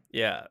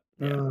 Yeah.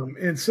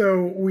 And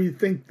so we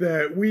think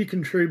that we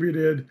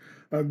contributed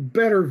a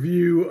better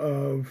view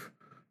of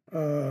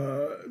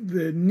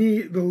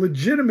the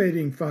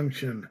legitimating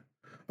function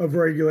of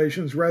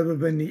regulations rather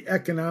than the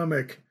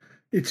economic.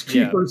 It's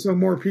cheaper, so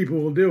more people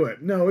will do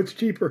it. No, it's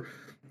cheaper.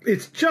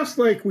 It's just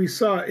like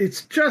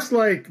it's just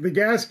like the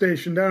gas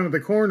station down at the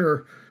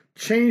corner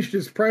changed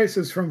its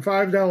prices from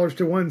 $5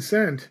 to 1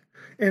 cent,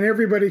 and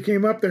everybody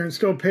came up there and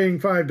still paying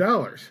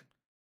 $5.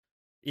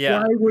 Yeah.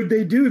 Why would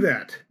they do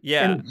that?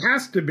 Yeah. And it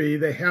has to be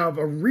they have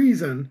a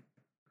reason,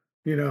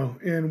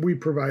 and we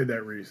provide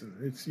that reason.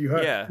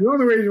 The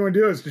only way you want to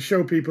do it is to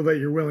show people that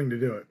you're willing to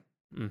do it.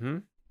 Mm-hmm.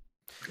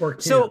 Or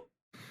can.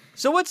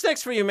 So what's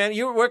next for you, man?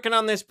 You were working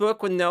on this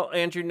book with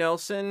Andrew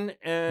Nelson,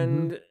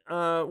 and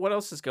what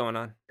else is going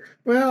on?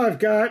 Well, I've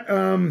got,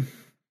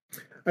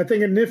 I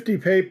think, a nifty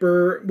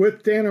paper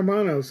with Dan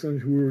Hermanos, who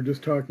we were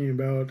just talking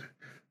about,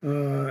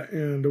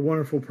 and a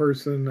wonderful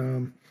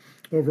person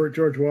over at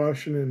George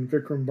Washington,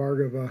 Vikram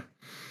Bhargava.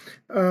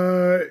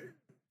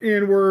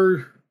 And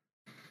we're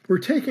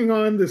taking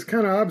on this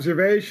kind of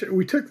observation.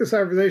 We took this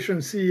observation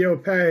on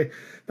CEO pay.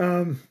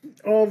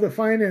 All the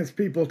finance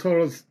people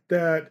told us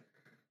that,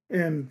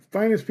 and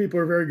finance people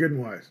are very good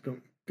and wise,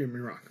 don't get me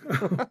wrong.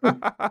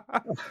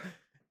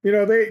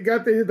 They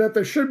got that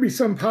there should be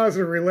some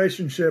positive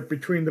relationship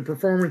between the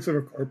performance of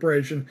a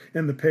corporation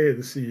and the pay of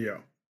the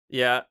CEO.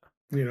 Yeah.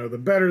 The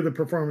better the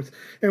performance.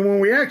 And when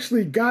we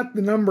actually got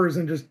the numbers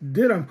and just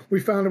did them, we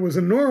found it was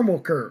a normal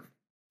curve,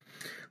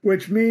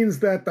 which means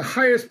that the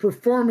highest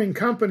performing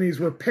companies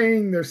were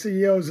paying their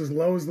CEOs as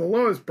low as the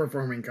lowest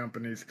performing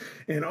companies.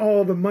 And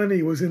all the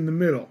money was in the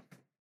middle.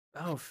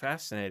 Oh,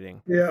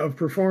 fascinating. Yeah, of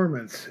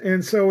performance.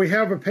 And so we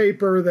have a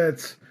paper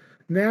that's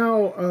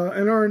now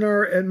an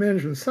R&R at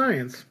Management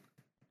Science,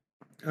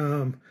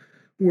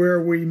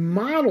 where we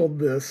modeled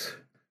this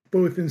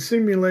both in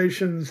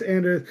simulations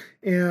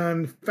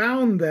and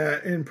found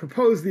that and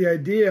proposed the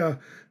idea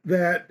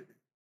that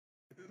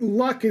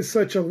luck is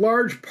such a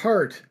large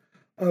part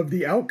of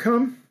the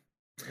outcome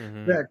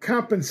that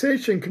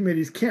compensation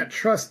committees can't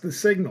trust the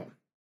signal.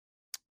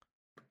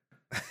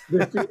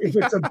 If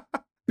it's a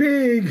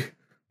big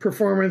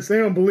performance, they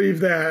don't believe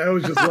that. It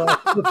was just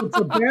luck. If it's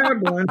a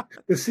bad one,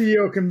 the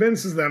CEO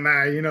convinces them,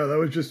 that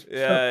was just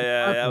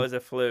that was a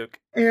fluke.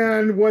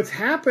 And what's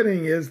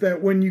happening is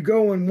that when you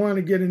go and want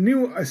to get a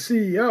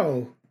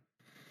CEO,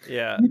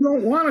 you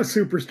don't want a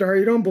superstar.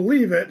 You don't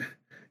believe it.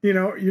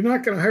 You're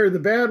not going to hire the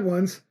bad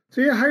ones.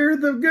 So you hire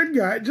the good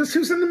guy, just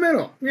who's in the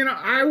middle.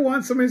 I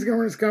want somebody who's going to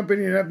run this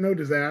company and have no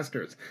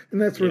disasters.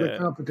 And that's where the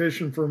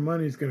competition for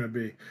money is going to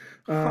be.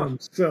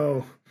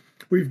 So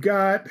we've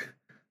got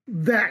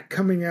that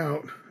coming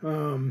out,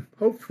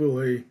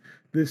 hopefully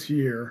this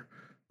year.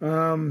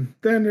 Then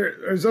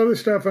there's other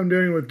stuff I'm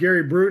doing with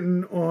Gary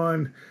Bruton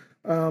on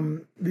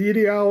the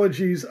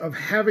ideologies of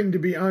having to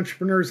be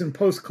entrepreneurs in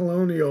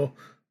post-colonial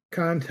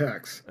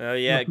contexts. Oh,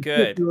 yeah,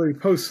 good. Particularly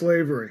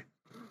post-slavery.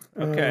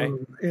 Okay.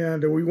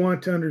 And we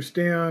want to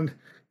understand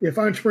if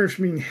entrepreneurs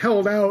are being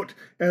held out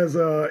as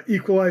a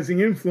equalizing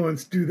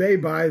influence, do they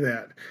buy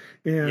that?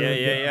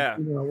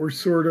 And, we're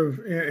sort of,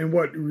 and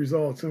what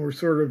results, and we're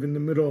sort of in the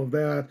middle of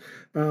that.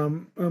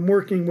 I'm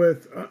working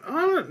with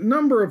a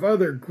number of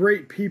other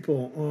great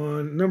people on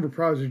a number of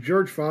projects.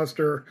 George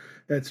Foster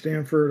at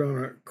Stanford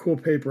on a cool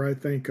paper, I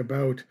think,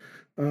 about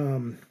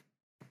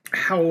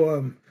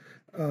how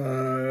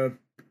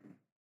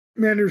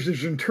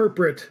managers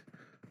interpret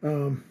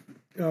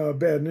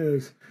bad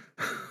news.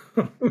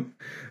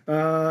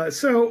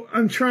 So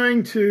I'm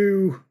trying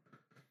to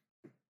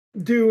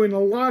do in a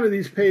lot of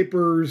these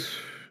papers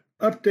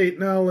update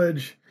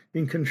knowledge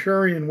in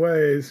contrarian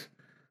ways,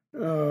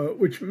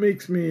 which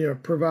makes me a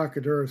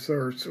provocateur of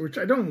sorts, which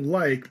I don't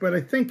like, but I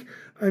think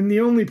I'm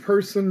the only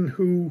person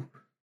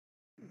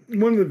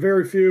one of the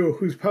very few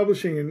who's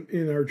publishing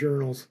in our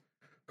journals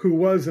who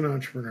was an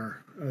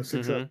entrepreneur, a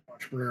successful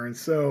entrepreneur. And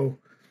so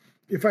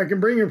if I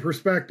can bring a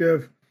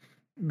perspective,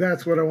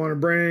 that's what I want to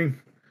bring.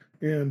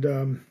 And,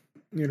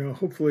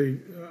 hopefully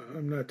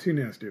I'm not too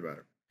nasty about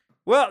it.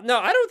 Well, no,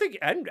 I don't think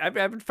I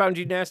haven't found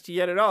you nasty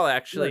yet at all,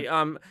 actually.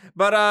 Right.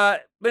 But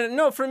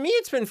no, for me,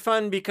 it's been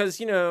fun because,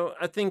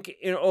 I think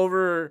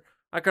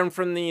I come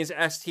from these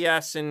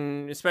STS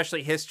and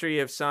especially history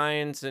of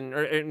science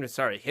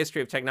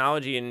history of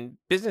technology and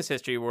business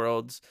history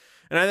worlds.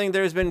 And I think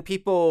there's been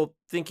people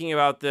thinking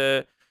about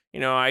the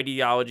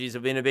ideologies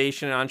of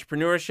innovation and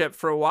entrepreneurship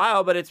for a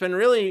while, but it's been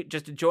really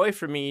just a joy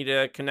for me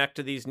to connect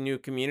to these new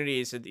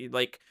communities.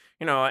 Like,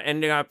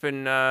 ending up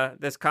in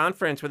this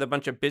conference with a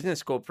bunch of business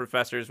school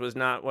professors was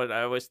not what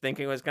I was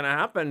thinking was going to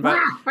happen. But,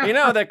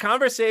 the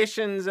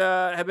conversations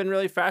have been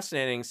really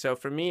fascinating. So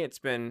for me, it's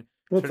been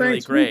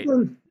really great.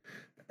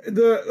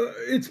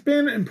 It's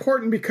been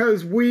important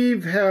because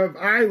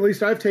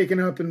I've taken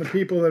up, and the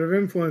people that have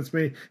influenced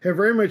me have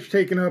very much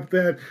taken up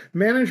that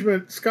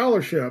management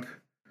scholarship,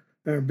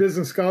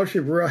 business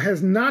scholarship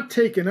had not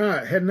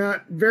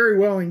very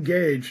well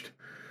engaged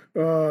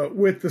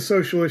with the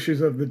social issues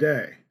of the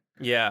day.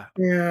 Yeah.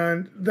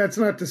 And that's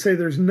not to say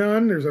there's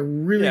none. There's a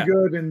really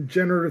good and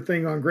generative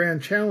thing on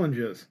grand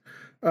challenges.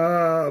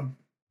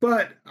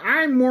 But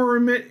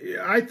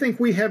I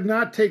think we have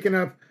not taken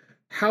up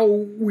how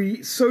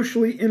we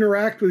socially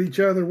interact with each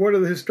other. What are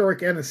the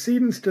historic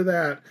antecedents to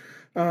that?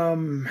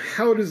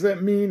 How does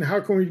that mean? How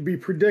can we be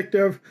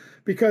predictive?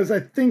 Because I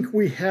think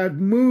we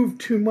had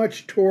moved too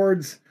much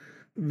towards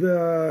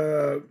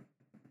the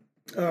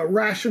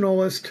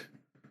rationalist,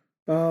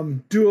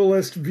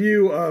 dualist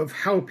view of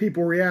how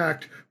people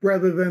react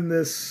rather than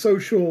this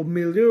social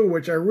milieu,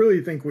 which I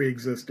really think we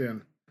exist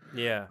in.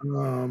 Yeah.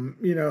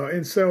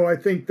 And so I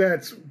think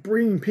that's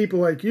bringing people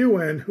like you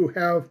in who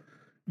have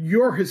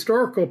your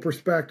historical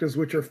perspectives,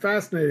 which are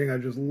fascinating. I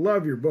just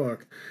love your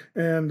book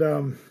and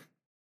your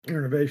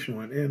innovation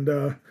one. And,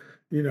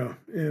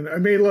 and I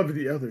may love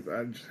the other.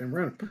 I just am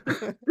running.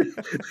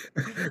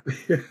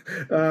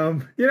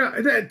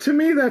 To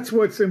me, that's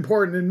what's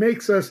important and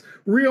makes us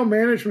real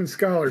management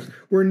scholars.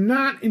 We're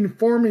not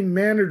informing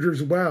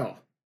managers well.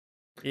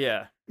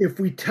 Yeah. If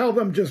we tell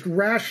them just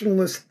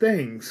rationalist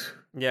things.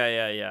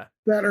 Yeah.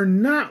 That are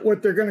not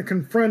what they're going to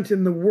confront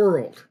in the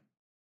world.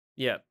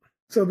 Yeah.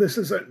 So this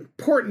is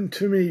important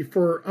to me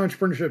for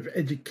entrepreneurship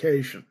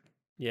education.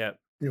 Yeah.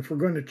 If we're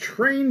going to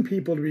train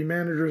people to be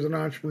managers and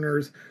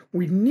entrepreneurs,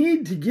 we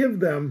need to give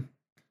them,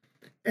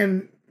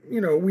 and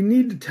we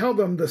need to tell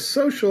them the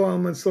social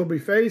elements they'll be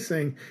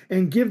facing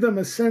and give them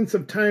a sense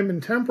of time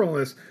and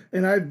temporalness.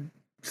 And I've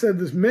said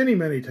this many,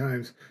 many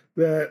times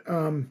that,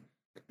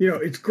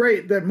 it's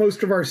great that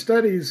most of our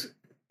studies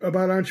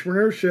about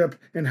entrepreneurship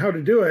and how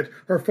to do it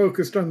are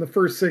focused on the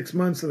first 6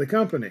 months of the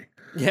company.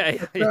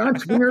 Yeah. The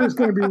entrepreneur is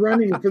going to be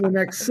running it for the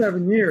next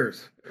 7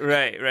 years.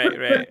 Right.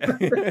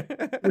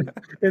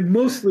 And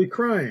mostly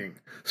crying.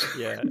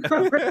 Yeah.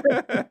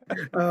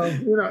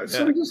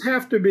 So we just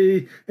have to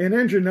be, and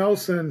Andrew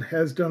Nelson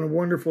has done a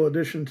wonderful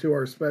addition to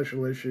our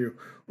special issue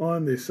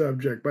on this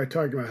subject by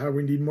talking about how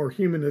we need more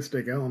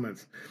humanistic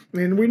elements.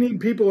 And we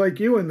need people like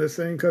you in this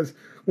thing, because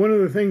one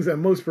of the things that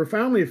most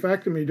profoundly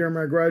affected me during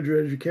my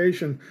graduate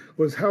education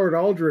was Howard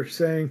Aldrich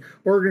saying,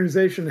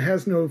 organization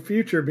has no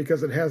future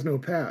because it has no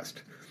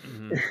past.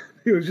 Mm-hmm.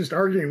 He was just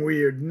arguing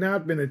we had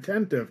not been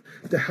attentive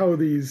to how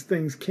these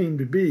things came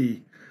to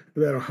be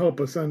that'll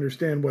help us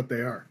understand what they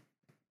are.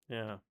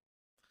 Yeah.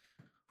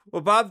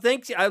 Well, Bob,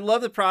 thanks. I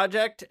love the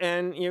project,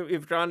 and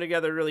you've drawn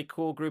together a really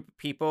cool group of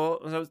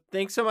people. So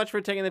thanks so much for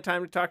taking the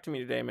time to talk to me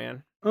today,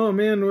 man. Oh,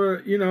 man,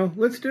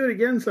 let's do it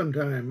again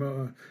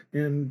sometime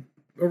and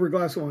over a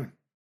glass of wine.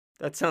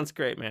 That sounds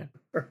great, man.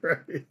 All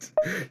right.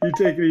 You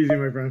take it easy,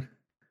 my friend.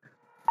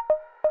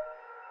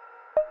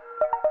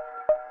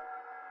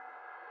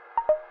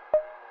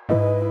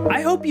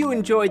 I hope you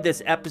enjoyed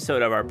this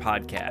episode of our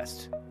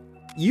podcast.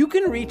 You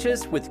can reach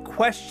us with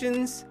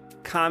questions,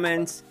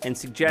 comments, and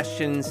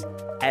suggestions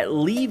at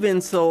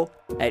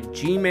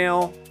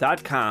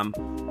leevinsel@gmail.com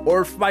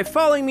or by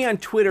following me on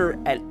Twitter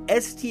at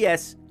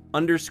STS_news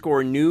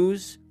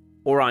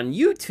or on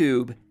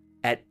YouTube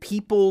at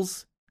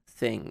People's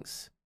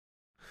Things.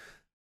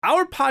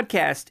 Our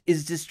podcast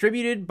is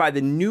distributed by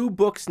the New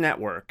Books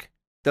Network,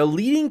 the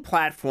leading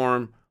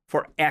platform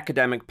for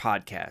academic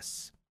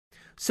podcasts,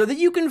 so that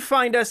you can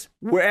find us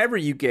wherever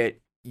you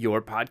get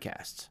your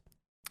podcasts.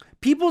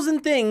 Peoples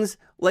and Things,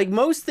 like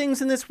most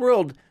things in this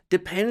world,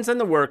 depends on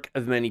the work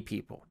of many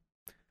people.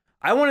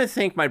 I want to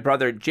thank my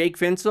brother Jake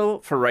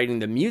Vinsel for writing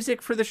the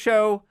music for the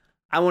show.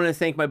 I want to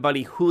thank my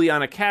buddy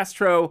Juliana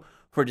Castro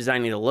for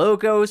designing the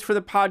logos for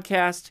the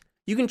podcast.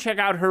 You can check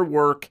out her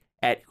work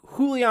at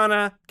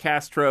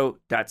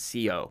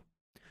julianacastro.co.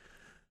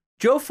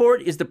 Joe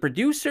Ford is the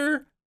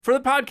producer for the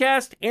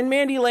podcast, and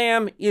Mandy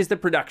Lamb is the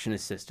production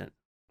assistant.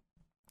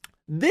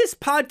 This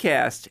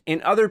podcast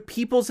and other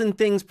Peoples and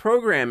Things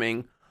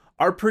programming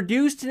are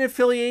produced in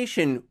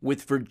affiliation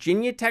with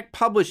Virginia Tech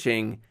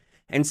Publishing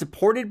and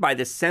supported by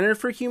the Center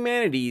for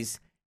Humanities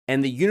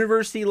and the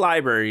University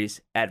Libraries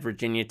at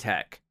Virginia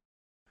Tech.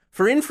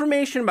 For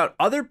information about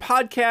other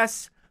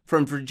podcasts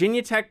from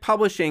Virginia Tech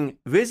Publishing,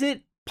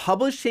 visit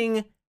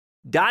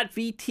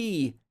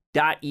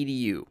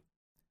publishing.vt.edu.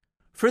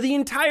 For the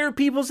entire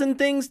Peoples and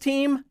Things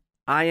team,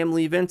 I am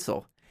Lee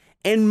Vinsel.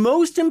 And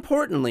most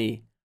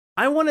importantly,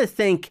 I want to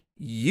thank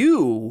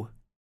you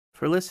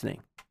for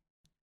listening.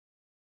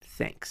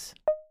 Thanks.